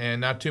today,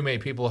 and not too many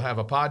people have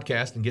a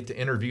podcast and get to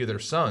interview their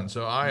son.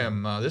 So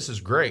this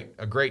is great,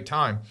 a great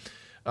time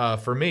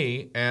for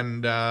me,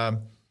 and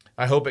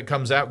I hope it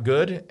comes out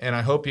good, and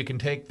I hope you can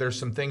there's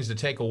some things to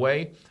take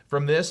away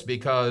from this,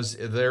 because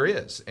there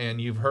is.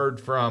 And you've heard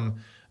from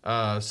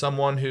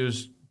someone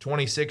who's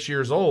 26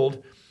 years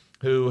old,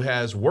 who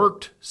has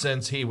worked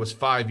since he was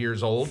 5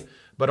 years old,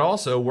 but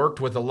also worked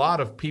with a lot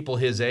of people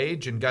his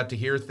age and got to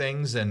hear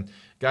things and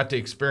got to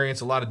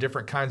experience a lot of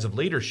different kinds of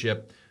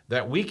leadership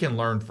that we can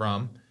learn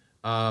from.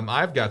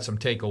 I've got some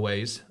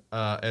takeaways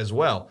as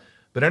well.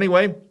 But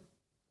anyway,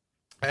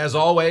 as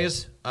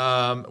always,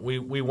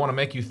 we want to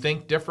make you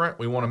think different.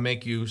 We want to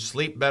make you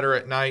sleep better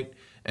at night,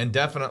 and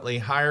definitely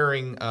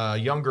hiring a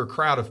younger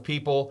crowd of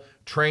people,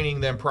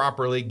 training them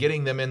properly,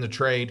 getting them in the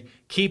trade,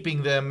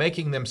 keeping them,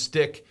 making them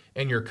stick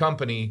in your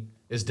company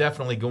is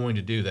definitely going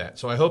to do that.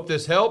 So I hope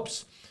this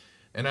helps.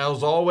 And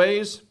as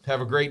always,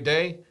 have a great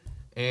day,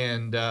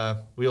 and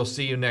we'll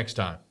see you next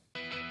time.